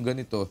epektong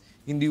ganito,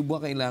 hindi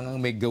ba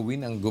kailangang may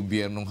gawin ang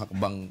gobyernong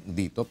hakbang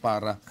dito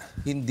para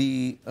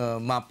hindi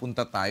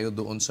mapunta tayo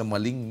doon sa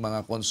maling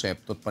mga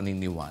konsepto at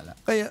paniniwala?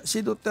 Kaya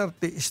si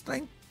Duterte is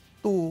trying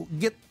to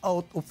get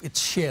out of its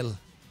shell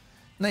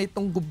na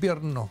itong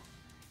gobyerno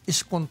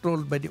is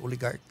controlled by the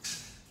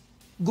oligarchs.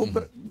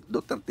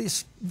 Duterte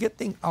is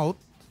getting out,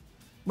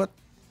 but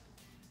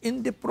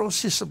in the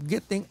process of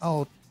getting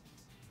out,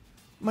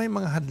 may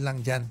mga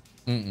hadlang dyan.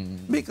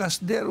 Because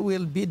there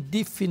will be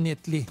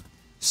definitely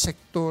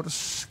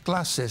sectors,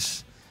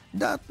 classes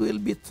that will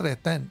be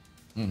threatened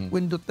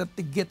when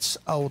Duterte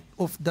gets out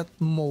of that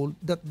mold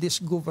that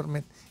this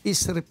government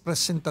is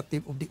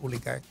representative of the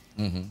oligarch.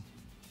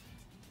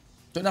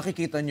 So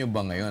nakikita nyo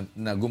ba ngayon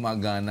na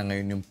gumagana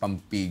ngayon yung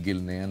pampigil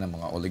na yan ng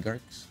mga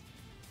oligarchs?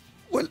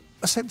 Well,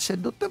 as I've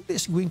said, Duterte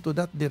is going to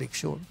that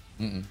direction.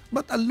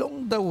 But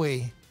along the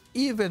way,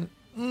 even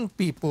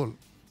people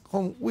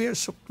whom we are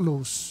so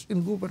close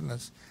in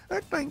governance are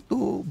trying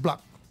to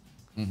block.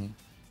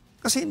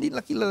 Kasi hindi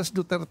na kilala si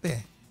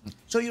Duterte.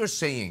 So you're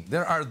saying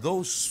there are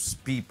those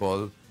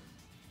people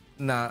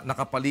na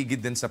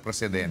nakapaligid din sa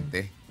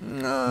presidente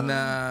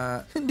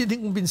na hindi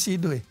din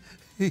kumbinsido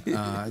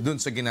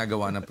doon sa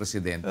ginagawa ng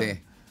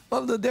presidente.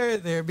 Although they're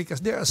there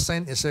because they're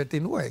assigned a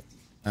certain work.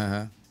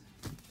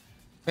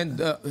 And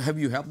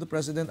have you helped the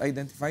president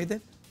identify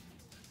that?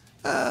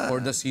 Or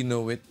does he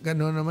know it?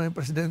 Ganun naman yung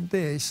presidente.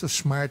 He's so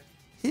smart.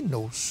 He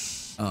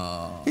knows.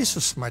 He's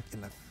so smart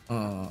enough.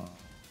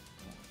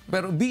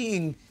 Pero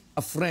being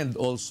a friend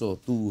also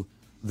to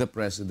the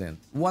president,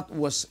 what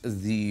was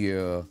the,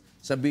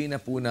 sabihin na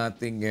po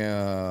nating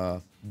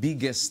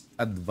biggest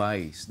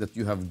advice that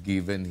you have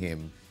given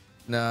him?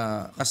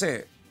 Na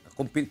kasi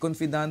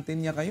confidante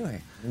niya kayo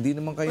Hindi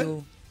naman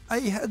kayo... Well, I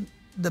had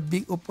the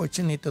big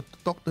opportunity to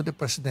talk to the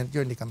president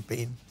during the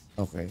campaign.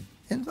 Okay.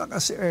 In fact,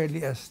 as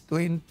early as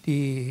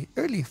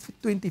early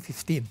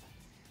 2015,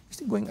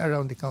 still going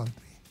around the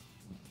country.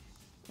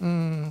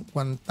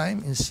 One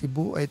time in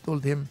Cebu, I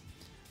told him,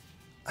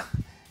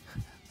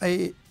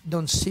 I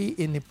don't see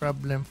any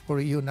problem for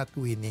you not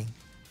winning.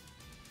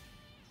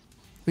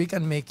 We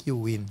can make you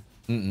win.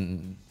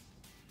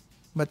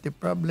 But the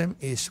problem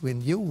is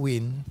when you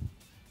win,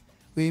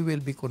 we will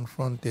be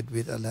confronted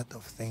with a lot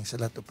of things, a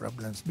lot of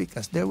problems,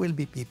 because there will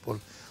be people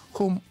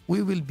whom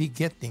we will be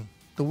getting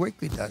to work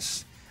with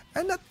us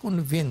are not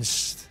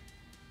convinced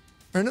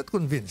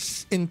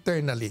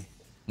internally.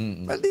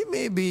 Well, they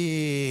may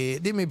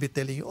be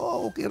telling you,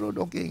 oh, okay,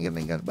 Rod, okay,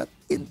 ganyan. But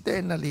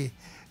internally,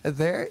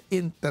 their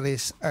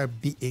interests are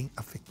being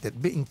affected,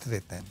 being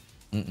threatened.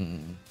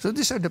 So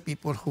these are the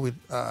people who will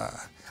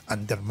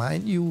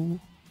undermine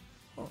you.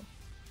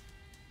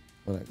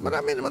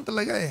 Marami naman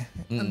talaga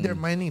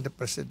undermining the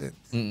president.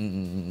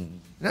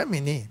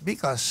 Marami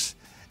because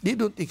they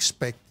don't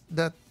expect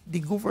that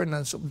the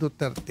governance of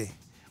Duterte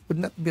would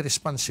not be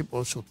responsive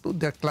also to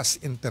their class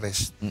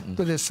interest,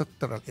 to their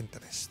sectoral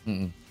interest.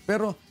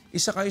 Pero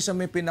isa kayo sa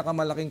may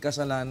pinakamalaking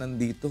kasalanan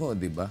dito,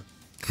 di ba?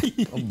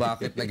 kung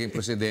bakit naging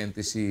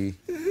presidente si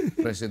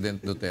President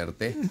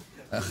Duterte.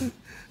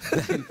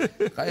 Dahil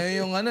kaya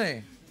yung ano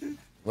eh,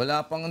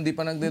 wala pang hindi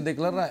pa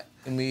nagdedeklara,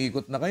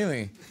 umiikot na kayo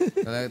eh.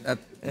 At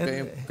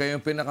kayo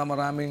yung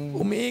pinakamaraming...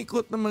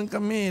 Umiikot naman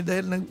kami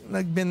dahil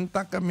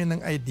nagbenta kami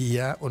ng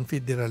idea on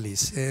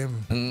federalism.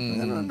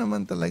 Ano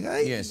naman talaga.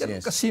 Ay,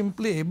 ganun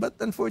kasimple eh. But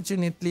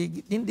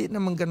unfortunately, hindi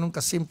naman ganun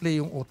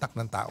kasimple yung utak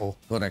ng tao.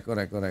 Correct.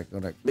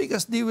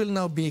 Because they will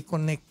now be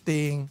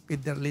connecting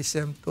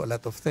federalism to a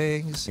lot of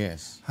things.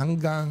 Yes.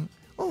 Hanggang,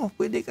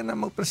 pwede ka na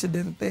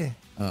magpresidente.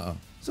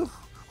 So,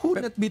 who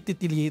would not be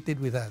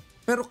titillated with that?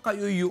 Pero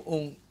kayo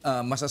yung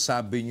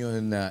masasabi nyo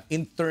na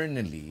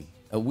internally,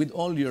 with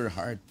all your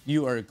heart,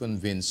 you are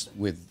convinced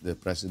with the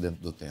President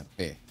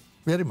Duterte.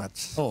 Very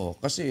much. Oo,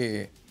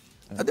 kasi...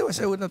 Otherwise,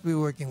 I would not be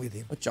working with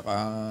him. At saka,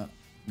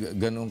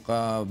 ganun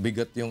ka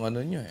bigat yung ano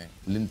nyo eh.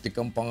 Lintik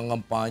ang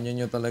pangangampanya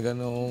nyo talaga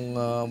noong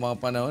mga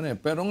panahon eh.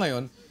 Pero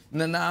ngayon,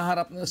 na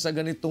naharap na sa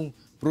ganitong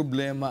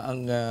problema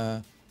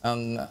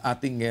ang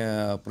ating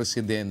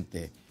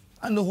presidente,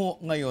 ano ho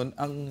ngayon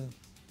ang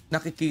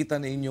nakikita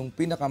ninyong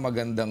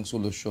pinakamagandang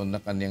solusyon na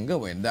kanyang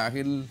gawin?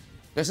 Dahil,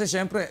 kasi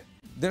siyempre,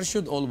 there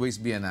should always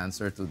be an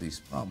answer to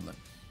this problem.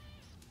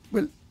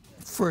 Well,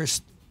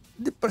 first,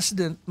 the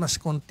president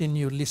must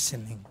continue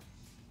listening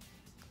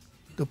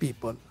to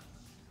people,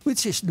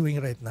 which he's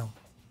doing right now.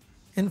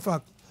 In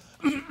fact,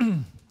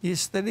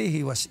 yesterday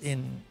he was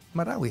in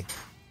Marawi.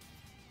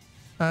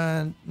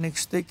 And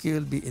next week he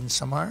will be in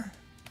Samar,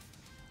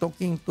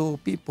 talking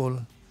to people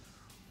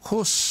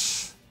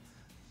whose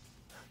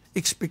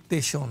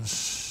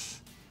expectations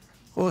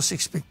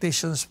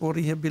for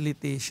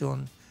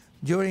rehabilitation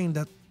during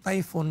the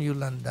Typhoon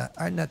Yolanda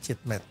are not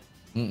yet met.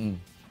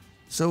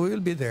 So we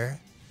will be there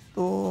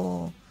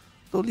to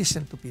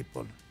listen to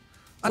people.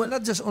 And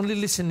not just only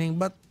listening,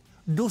 but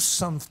do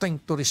something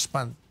to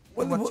respond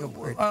to what you've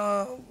heard.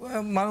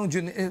 Manong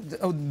Jun,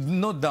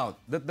 no doubt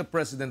that the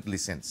President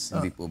listens,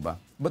 hindi po ba?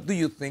 But do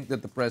you think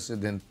that the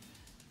President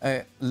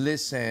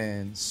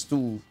listens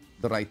to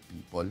the right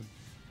people?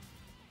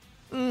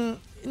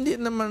 Hindi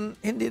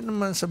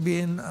naman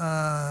sabihin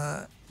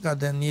ka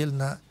Daniel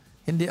na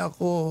I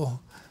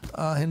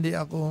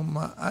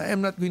am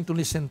not going to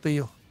listen to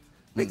you,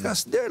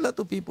 because there are a lot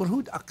of people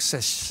who'd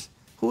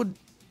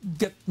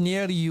get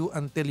near you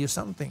and tell you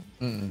something.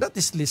 That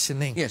is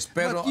listening. Yes,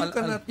 pero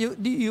but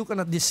you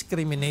cannot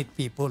discriminate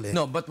people eh.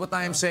 No, but what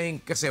I am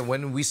saying kasi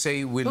when we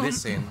say we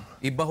listen,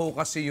 iba ho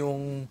kasi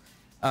yung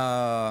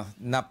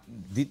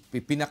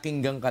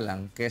pinakinggan ka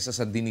lang kaysa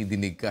sa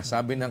dinidinig ka.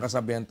 Sabi ng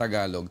kasabihan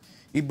Tagalog,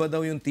 iba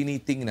daw yung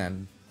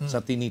tinitingnan sa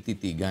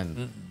tinititigan.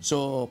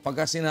 So,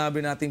 pagka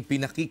sinabi natin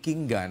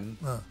pinakikinggan,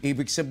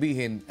 ibig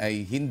sabihin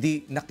ay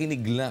hindi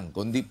nakinig lang,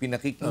 kundi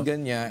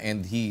pinakikinggan niya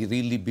and he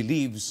really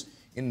believes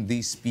in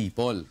these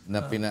people.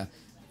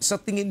 Sa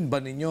tingin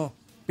ba ninyo,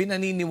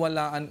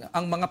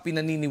 ang mga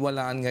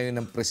pinaniniwalaan ngayon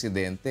ng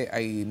presidente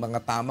ay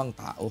mga tamang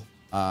tao?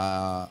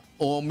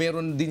 O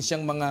meron din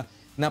siyang mga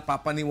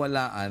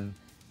napapaniwalaan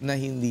na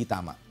hindi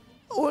tama?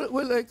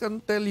 Well, I can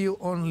tell you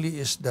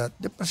only is that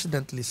the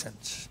president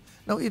listens.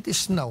 Now, it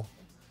is now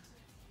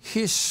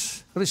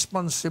his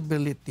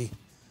responsibility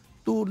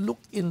to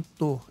look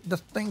into the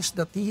things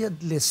that he had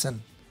listened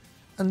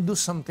and do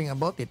something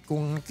about it.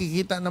 Kung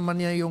nakikita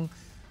naman niya yung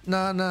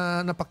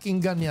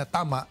napakinggan niya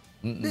tama,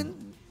 then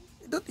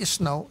that is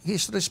now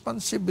his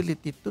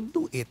responsibility to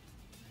do it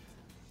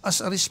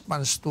as a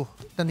response to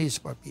the needs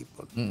of our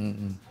people.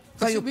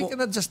 Kasi we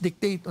cannot just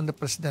dictate on the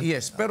president.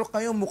 Yes, pero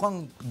kayo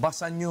mukhang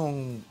basan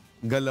yung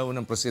galaw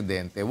ng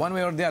presidente. One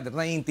way or the other,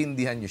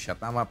 naiintindihan niyo siya.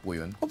 Tama po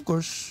yun? Of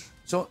course.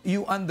 So,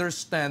 you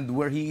understand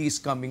where he is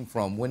coming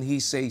from when he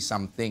says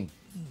something.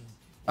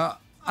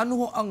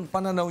 Ano ang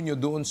pananaw niyo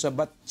doon sa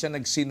ba't siya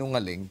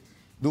nagsinungaling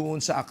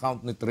doon sa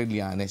account ni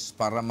Trillanes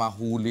para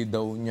mahuli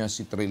daw niya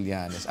si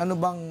Trillanes? Ano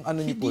bang,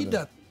 niyo po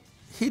doon?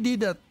 He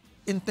did that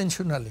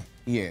intentionally.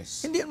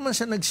 Yes. Hindi naman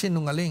siya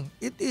nagsinungaling.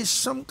 It is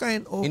some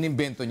kind of...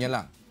 Inimbento niya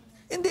lang.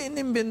 Hindi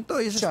inimbento.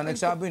 Siya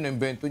nagsabi na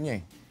imbento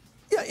niya eh.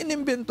 Yeah,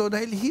 inimbento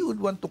dahil he would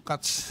want to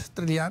catch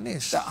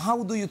Trillanes.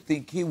 How do you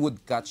think he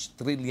would catch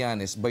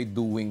Trillanes by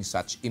doing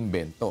such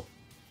invento?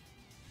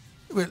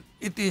 Well,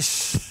 it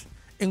is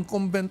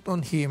incumbent on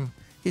him,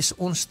 his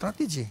own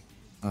strategy.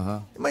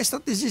 May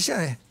strategy siya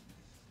eh.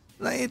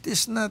 Na it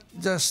is not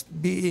just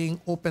being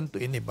open to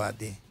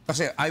anybody.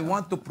 Kasi I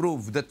want to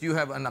prove that you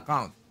have an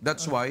account.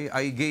 That's why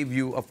I gave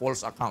you a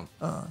false account.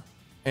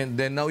 And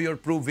then now you're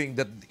proving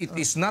that it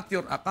is not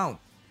your account.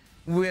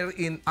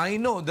 Wherein I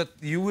know that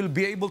you will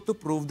be able to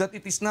prove that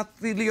it is not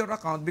really your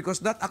account because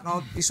that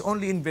account is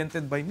only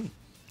invented by me.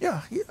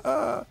 Yeah,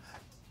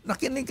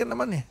 nakinig ka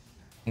naman eh.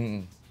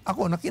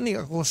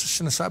 Nakinig ako sa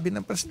sinasabi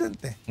ng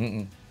presidente.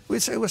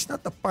 Which I was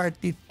not a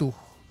party to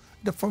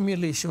the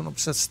formulation of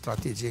such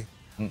strategy.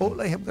 All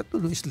I have got to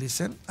do is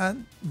listen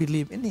and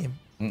believe in him.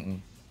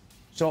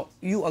 So,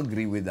 you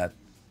agree with that?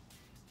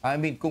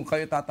 I mean, kung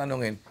kayo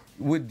tatanungin,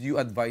 would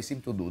you advise him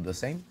to do the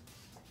same?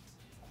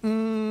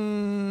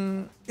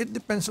 It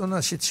depends on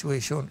the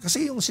situation.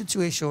 Kasi yung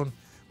situation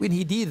when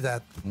he did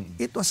that,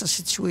 it was a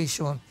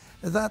situation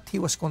that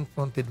he was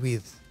confronted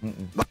with.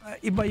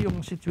 Baka iba yung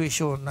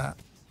situation na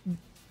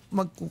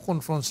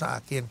magko-confront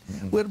sa akin,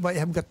 whereby I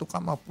have got to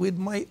come up with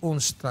my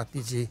own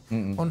strategy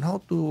on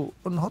how to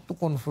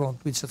confront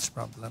with such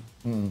problem.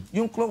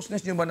 Yung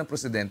closeness niyo ba ng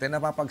presidente,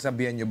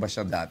 napapagsabihan niyo ba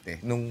siya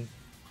dati? Nung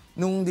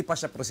di pa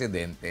siya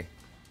presidente?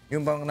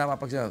 Yung bang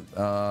napapagsabihan,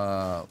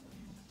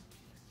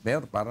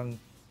 Mayor, parang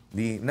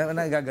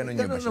nagaganon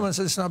niyo ba Ganun siya? naman,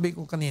 sabi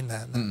ko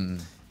kanina, na,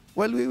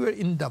 while we were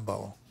in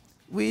Davao,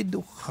 we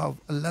do have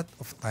a lot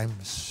of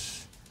times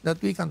that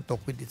we can talk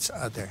with each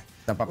other.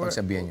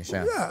 Napapagsabihan niyo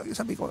siya? Yeah,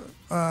 sabi ko,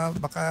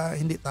 baka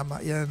hindi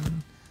tama yan,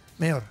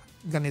 Mayor,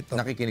 ganito.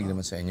 Nakikinig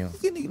naman sa inyo?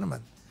 Nakikinig naman.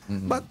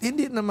 But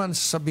hindi naman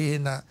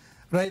sasabihin na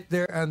right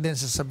there and then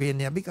sasabihin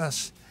niya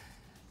because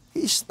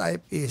his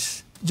type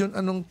is, Jun,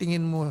 anong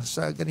tingin mo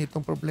sa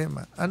ganitong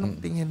problema?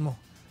 Anong tingin mo?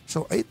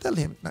 So I tell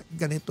him na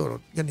ganito.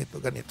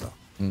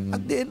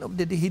 At the end of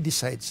the day, he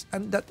decides.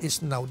 And that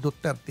is now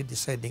Duterte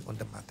deciding on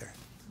the matter.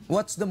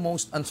 What's the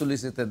most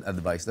unsolicited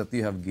advice that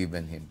you have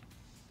given him?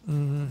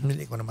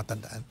 Hindi ko na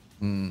matandaan.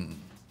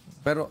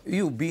 Pero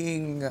you,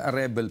 being a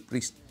rebel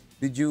priest,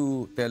 did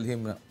you tell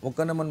him na huwag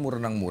ka naman mura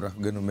ng mura?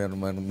 Ganun,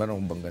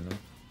 meron bang ganun?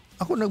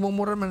 Ako,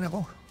 nagmumura man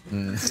ako.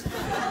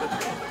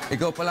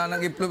 Ikaw pala ng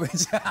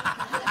impluensya.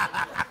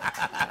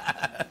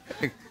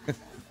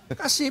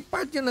 Kasi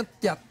part yun ng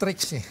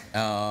theatrics eh.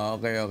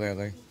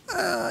 Okay.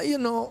 You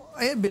know,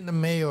 I have been a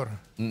mayor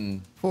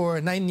for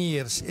 9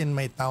 years in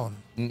my town.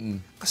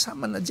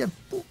 Kasama na dyan,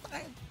 puta,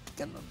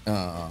 ganun.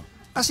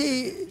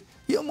 Kasi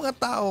yung mga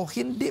tao,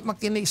 hindi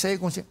makinig sa'yo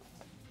kung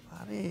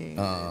pare,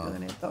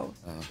 ganito.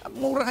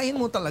 Murahin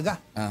mo talaga.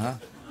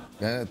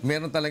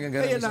 Meron talaga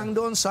ganun. Kaya lang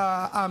doon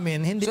sa amin,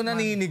 hindi So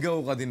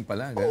naninigaw ka din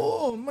pala? Ganun?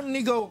 Oo,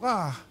 manigaw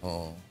ka.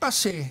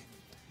 Kasi,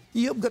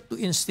 you've got to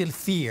instill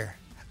fear.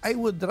 I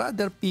would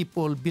rather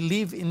people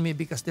believe in me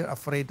because they're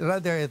afraid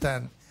rather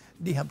than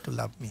they have to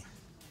love me.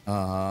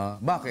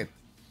 Bakit?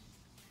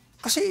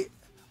 Kasi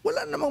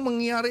wala namang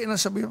mangyari na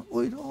sabi,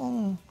 uy,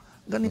 dong,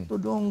 ganito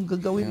dong,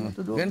 gagawin mo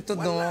to dong. Ganito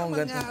dong.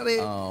 Wala mangyari.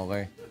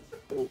 Okay.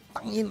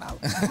 Putangin na.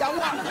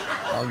 Yawa.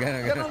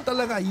 Ganun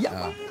talaga,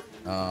 yawa.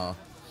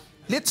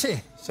 Let's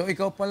say. So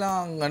ikaw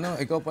pala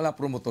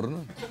promotor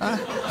nun?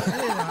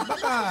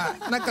 Baka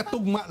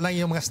nagkatugma lang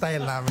yung mga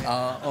style namin.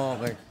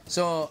 Okay.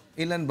 So,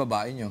 ilan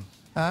babae nyo?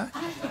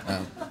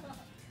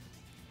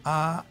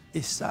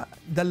 Isa,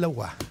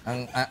 dalawa.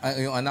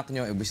 Yung anak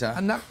nyo, isa?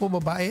 Anak ko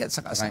babae at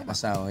saka asawa.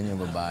 Asawa nyo,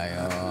 babae.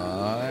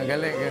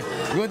 Galing.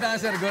 Good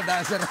answer.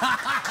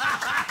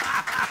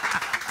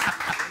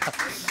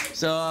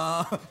 So,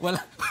 wala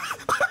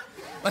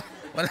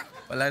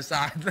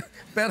sa akin.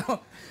 Pero,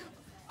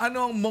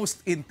 ano ang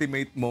most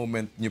intimate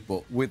moment niyo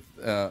po with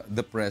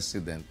the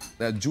President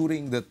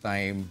during the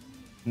time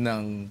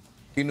ng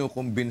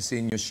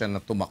kinukumbinsin niyo siya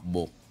na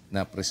tumakbo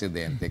na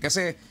presidente?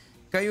 Kasi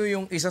kayo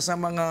yung isa sa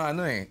mga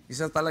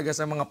isa talaga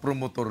sa mga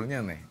promotor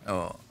niyan eh.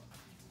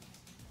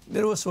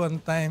 There was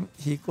one time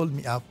he called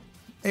me up.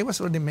 I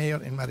was already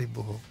mayor in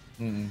Maribojo.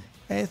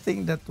 I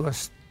think that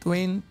was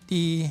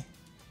 2013.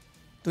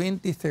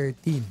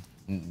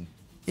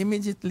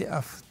 Immediately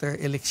after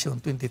election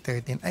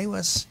 2013, I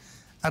was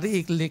a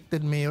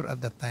re-elected mayor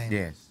at that time.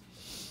 Yes.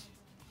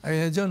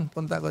 Ay, John,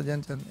 punta ko dyan.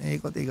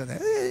 Ikot-ikot.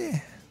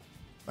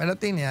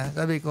 Pagdating niya,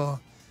 sabi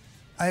ko,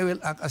 I will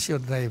act as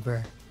your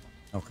driver.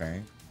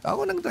 Okay.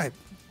 Ako nag-drive.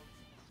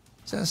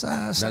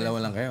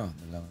 Dalawa lang kayo?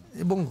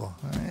 Ibong ko.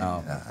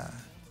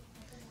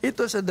 It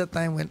was at the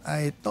time when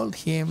I told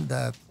him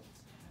that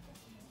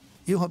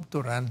you have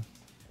to run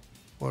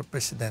for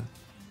president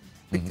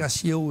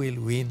because you will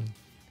win.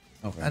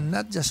 Okay. And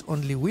not just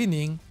only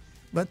winning,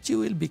 but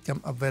you will become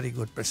a very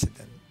good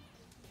president.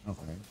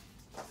 Okay.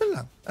 Yun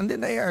lang. And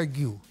then I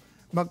argue,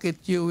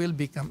 bakit you will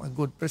become a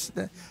good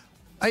president?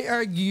 I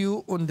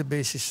argue on the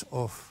basis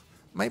of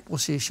my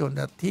position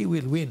that he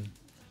will win.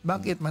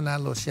 Bakit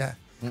manalo siya?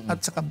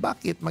 At saka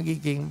bakit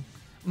magiging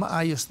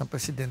maayos na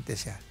presidente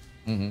siya?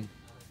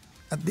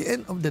 At the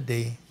end of the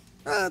day,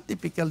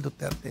 typical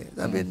Duterte.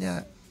 Sabi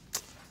niya,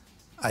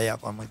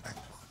 ayaw ko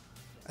magtakbo.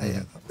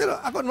 Ayaw ko. Pero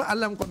ako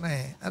alam ko na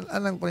eh.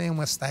 Alam ko na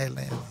yung mga style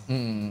na yun.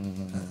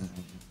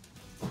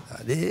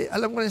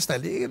 Alam ko na yung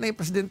style. Di na yung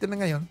presidente na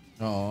ngayon.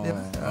 Oo.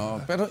 Diba?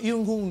 Pero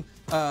yung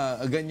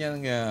ganyang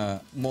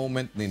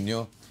moment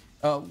ninyo,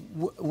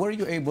 were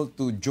you able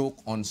to joke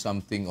on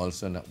something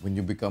also na when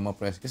you become a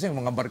president? Kasi yung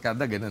mga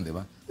barkada, ganun, di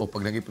ba? O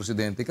pag naging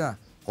presidente ka,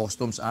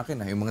 customs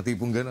akin, yung mga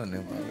tipong ganun.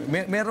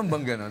 Meron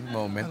bang ganun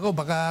moment? Ako,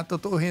 baka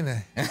tutuuhin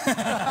eh.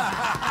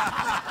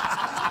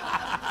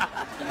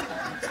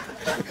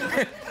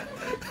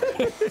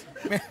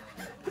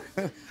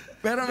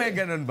 Pero may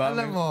ganun ba?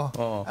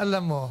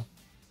 Alam mo,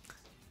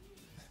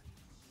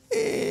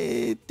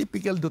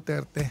 typical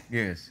Duterte.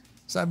 Yes.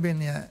 Sabi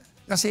niya,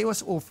 kasi he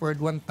was offered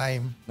one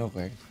time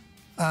Okay.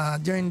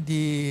 During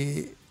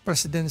the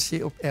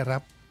presidency of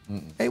ERAP.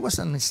 I was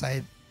on his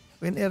side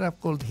when ERAP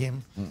called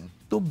him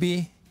to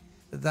be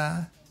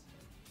the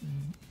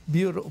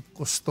Bureau of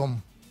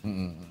Custom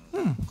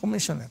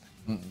Commissioner.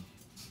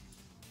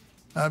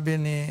 Sabi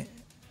ni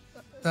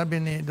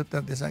sabi ni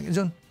Duterte sa akin,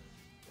 Jun,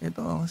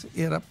 ito,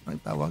 hirap ng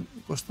tawag.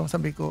 Custom,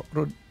 sabi ko,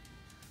 Rod,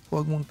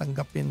 huwag mong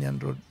tanggapin yan,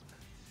 Rod.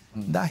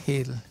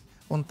 Dahil,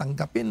 kung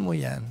tanggapin mo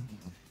yan,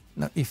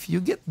 na if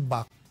you get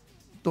back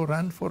to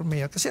run for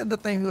mayor, kasi at the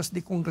time, he was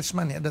the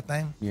congressman at the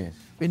time. Yes.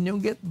 When you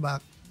get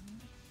back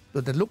to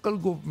the local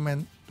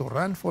government to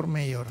run for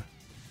mayor,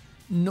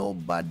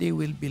 nobody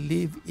will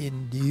believe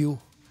in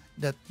you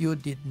that you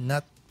did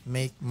not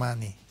make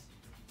money.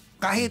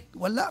 Kahit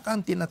wala kang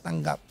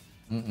tinatanggap.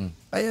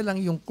 Kaya lang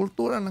yung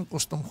kultura ng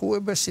custom,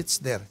 whoever sits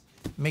there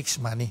makes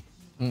money.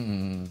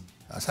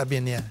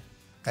 Sabi niya,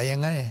 kaya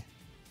nga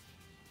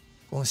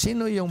kung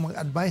sino yung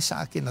mag-advise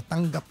sa akin na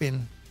tanggapin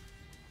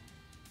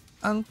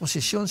ang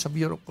posisyon sa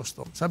Bureau of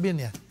Customs, sabi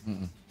niya,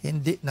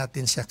 hindi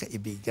natin siya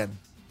kaibigan.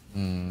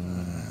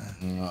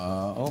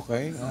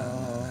 Okay.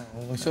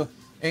 Okay. So,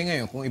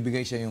 ngayon, kung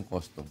ibigay siya yung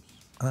customs.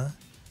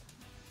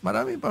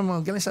 Marami pa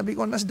mga galing. Sabi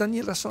ko, nas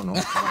Daniel Razon, no?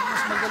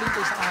 Mas magaling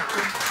kayo sa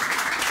akin.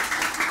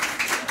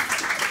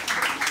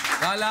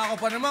 Kala ko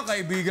pa naman,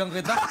 kaibigan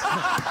kita.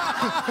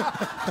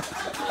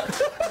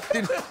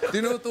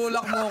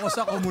 Tinutulak mo ako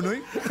sa kumunoy.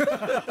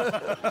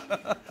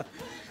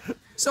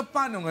 So,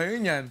 paano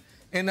ngayon yan?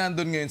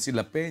 Nandun ngayon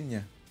sila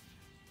Peña.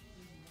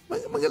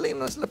 Magaling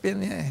na sila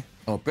Peña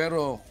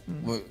pero,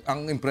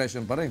 ang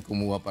impression pa rin,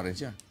 kumuha pa rin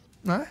siya.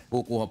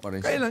 Kukuha pa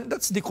rin siya. Kaya lang,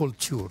 that's the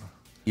culture.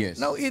 Yes.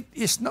 Now, it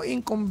is now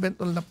incumbent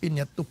on La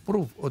Peña to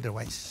prove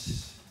otherwise.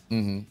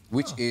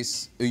 Which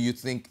is, you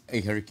think,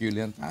 a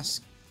Herculean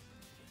task?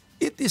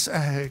 It is a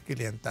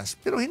Herculean task.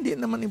 Pero hindi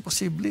naman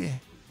imposible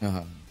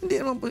Hindi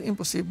naman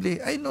imposible.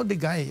 I know the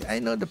guy.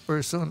 I know the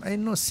person. I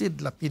know Sid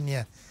La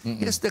Peña.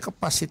 He has the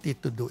capacity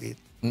to do it.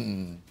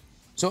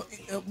 So,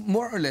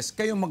 more or less,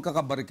 kayong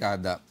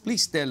magkakabarikada,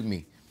 please tell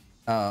me,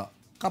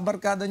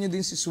 kabarkada nyo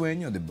din si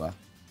Sueño, di ba?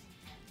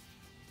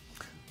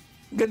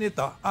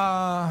 Ganito.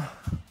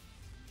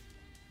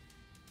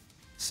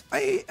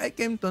 I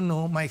came to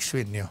know Mike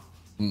Sueño.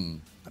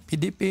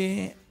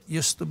 PDP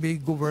used to be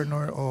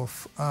governor of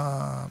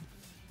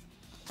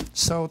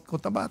South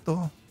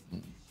Cotabato.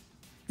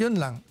 Yun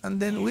lang. And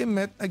then we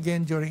met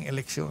again during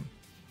election.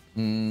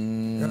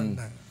 Yun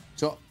lang.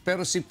 So,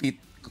 pero si Pete,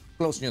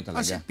 close nyo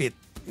talaga? Si Pete.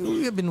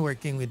 We have been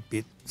working with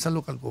Pete sa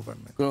local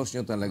government. Close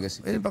nyo talaga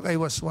si Pete? In fact,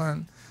 I was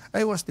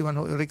the one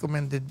who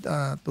recommended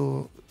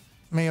to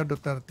Mayor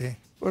Duterte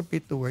for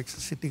Pete to work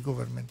sa city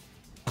government.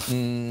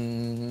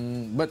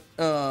 But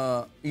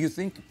you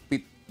think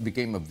Pete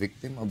became a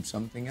victim of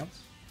something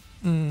else?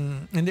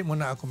 Hindi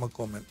muna ako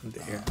mag-comment.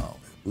 Okay.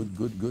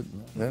 Good.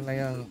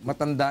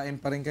 Matandain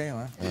pa rin kayo,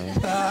 ha?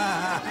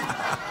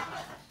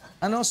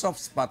 Ano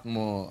soft spot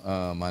mo,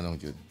 Manong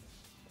Jun?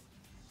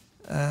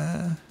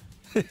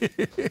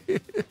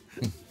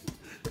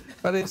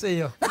 Pareho sa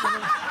iyo.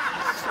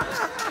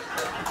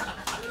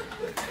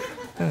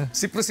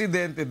 Si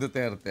Presidente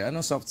Duterte,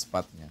 ano soft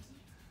spot niya?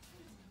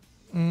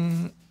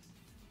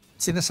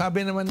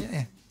 Sinasabi naman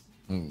niya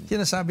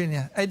Sinasabi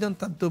niya, I don't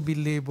have to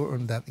belabor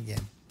on that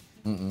again.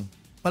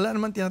 Wala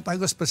naman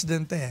tinatago sa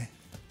Presidente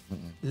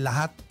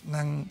Lahat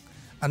ng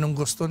anong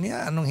gusto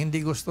niya, anong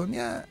hindi gusto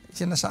niya,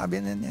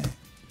 sinasabi niya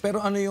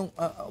Pero ano yung,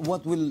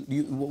 what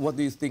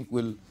do you think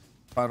will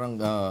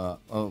parang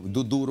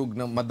dudurog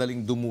ng,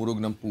 madaling dumurog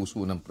ng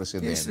puso ng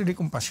Presidente? He's really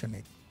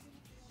compassionate.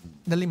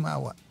 Dali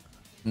maawa.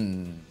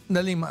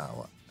 Dali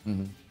maawa.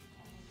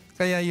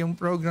 Kaya yung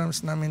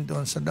programs namin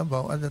doon sa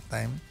Davao at the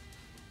time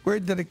were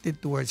directed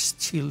towards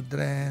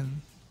children,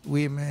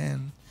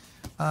 women,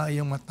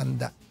 yung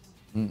matanda.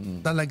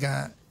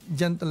 Talaga,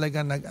 diyan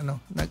talaga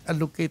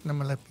nag-allocate ng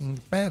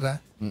malaking pera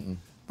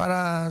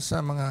para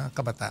sa mga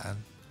kabataan.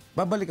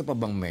 Babalik ka pa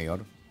bang mayor?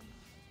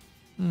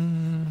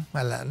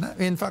 Wala na.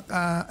 In fact,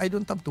 I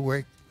don't have to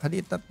work. Had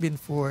it not been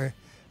for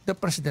the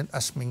President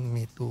asking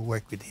me to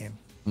work with him.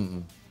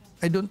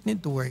 I don't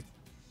need to work.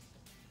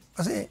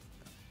 Kasi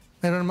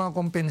meron mga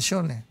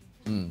kompensyon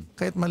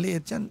Kahit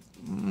maliit yan,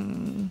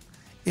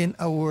 in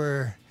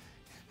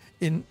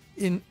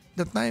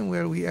the time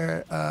where we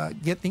are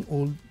getting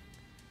old,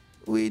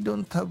 we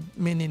don't have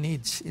many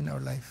needs in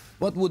our life.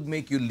 What would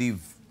make you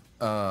leave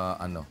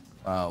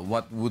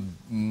what would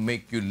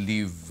make you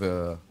leave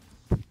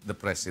the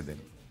President?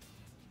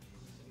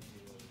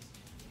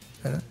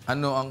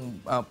 Ano ang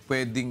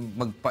pwedeng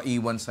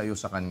magpaiwan sa'yo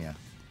sa kanya?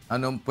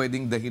 Ano ang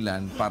pwedeng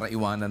dahilan para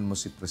iwanan mo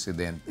si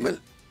Presidente? Well,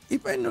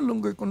 if I'm no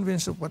longer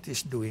convinced of what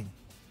he's doing,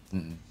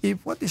 if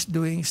what he's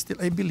doing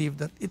still, I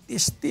believe that it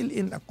is still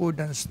in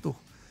accordance to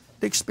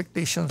the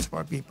expectations of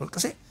our people.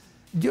 Kasi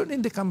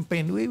during the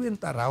campaign, we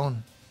went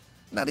around.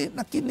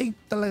 Nakinig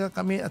talaga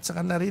kami at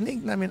saka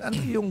narinig namin ano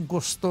yung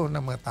gusto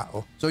ng mga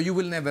tao. So you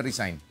will never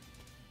resign?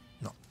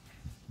 No.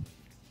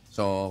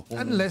 So,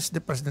 unless the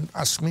President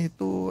asks me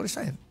to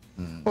resign.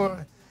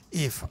 Or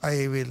if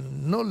I will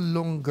no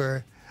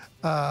longer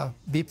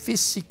be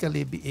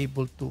physically be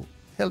able to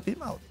help him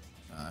out.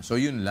 So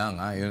yun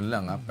lang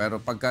Pero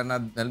pagka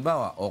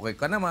halimbawa, okay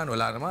ka naman,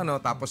 wala naman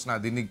tapos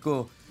nadinig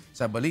ko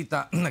sa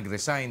balita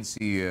nag-resign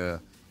si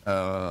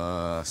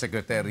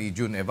Secretary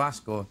Jun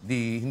Evasco,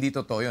 hindi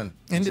totoo yun.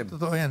 Hindi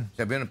totoo yan.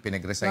 Sabi yun,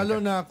 pinag-resign Lalo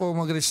ka. na ako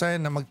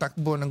mag-resign na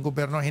magtakbo ng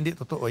gobyerno, hindi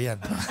totoo yan.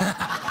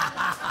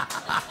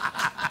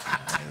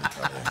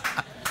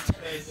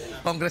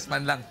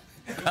 Congressman lang.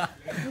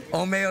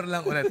 O mayor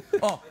lang ulit.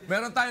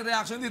 Meron tayong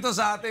reaction dito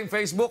sa ating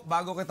Facebook.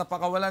 Bago kita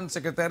pakawalan,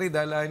 Secretary,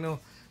 dahil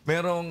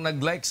merong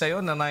nag-like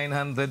sa'yo na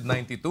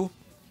 992.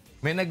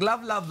 May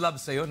nag-love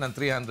sa'yo ng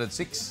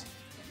 306.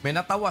 May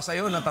natawa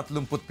sa'yo ng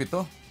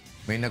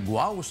 37. May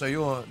nag-wow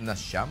sa'yo na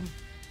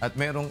 9. At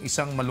merong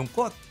isang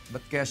malungkot.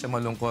 Ba't kaya siya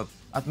malungkot?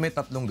 At may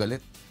 3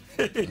 galit.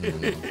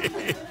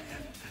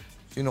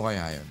 Sino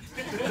kaya yun?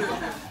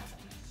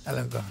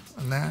 Alam ko.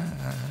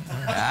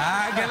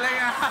 Galing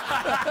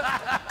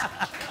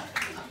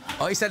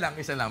isa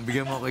lang.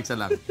 Bigyan mo ako isa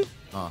lang.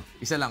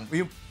 Isa lang.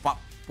 Yung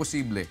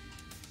posible.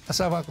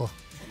 Asawa ko.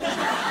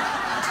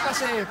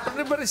 Kasi, from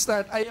the very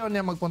start, ayaw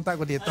niya magpunta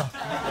ko dito.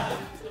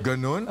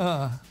 Ganon?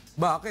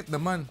 Bakit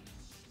naman?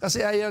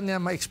 Kasi ayaw niya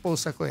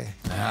ma-expose ako eh.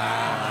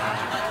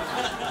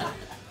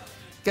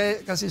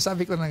 Kasi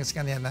sabi ko na sa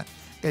kanya na,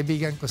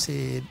 kaibigan ko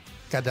si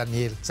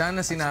Daniel.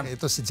 Sana sinabi.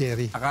 Ito si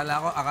Jerry.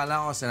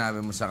 Akala ko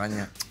sinabi mo sa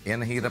kanya,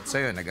 yan ang hirap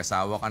sa'yo,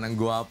 nag-asawa ka ng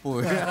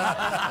gwapo.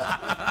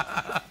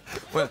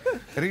 Well,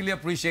 really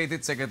appreciate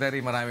it,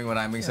 Secretary.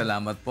 Maraming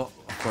salamat po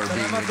for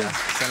being with us.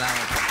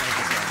 Salamat po. Thank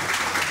you so much.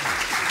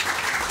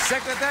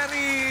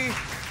 Secretary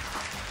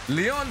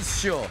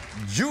Leoncio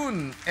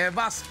Jun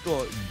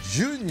Evasco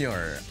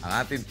Jr.,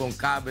 ang ating pong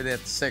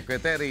Cabinet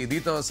Secretary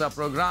dito sa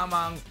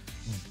programang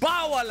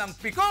Bawal ang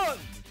Pikon!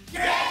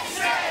 Get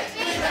straight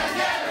with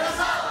Daniel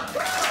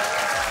Razon!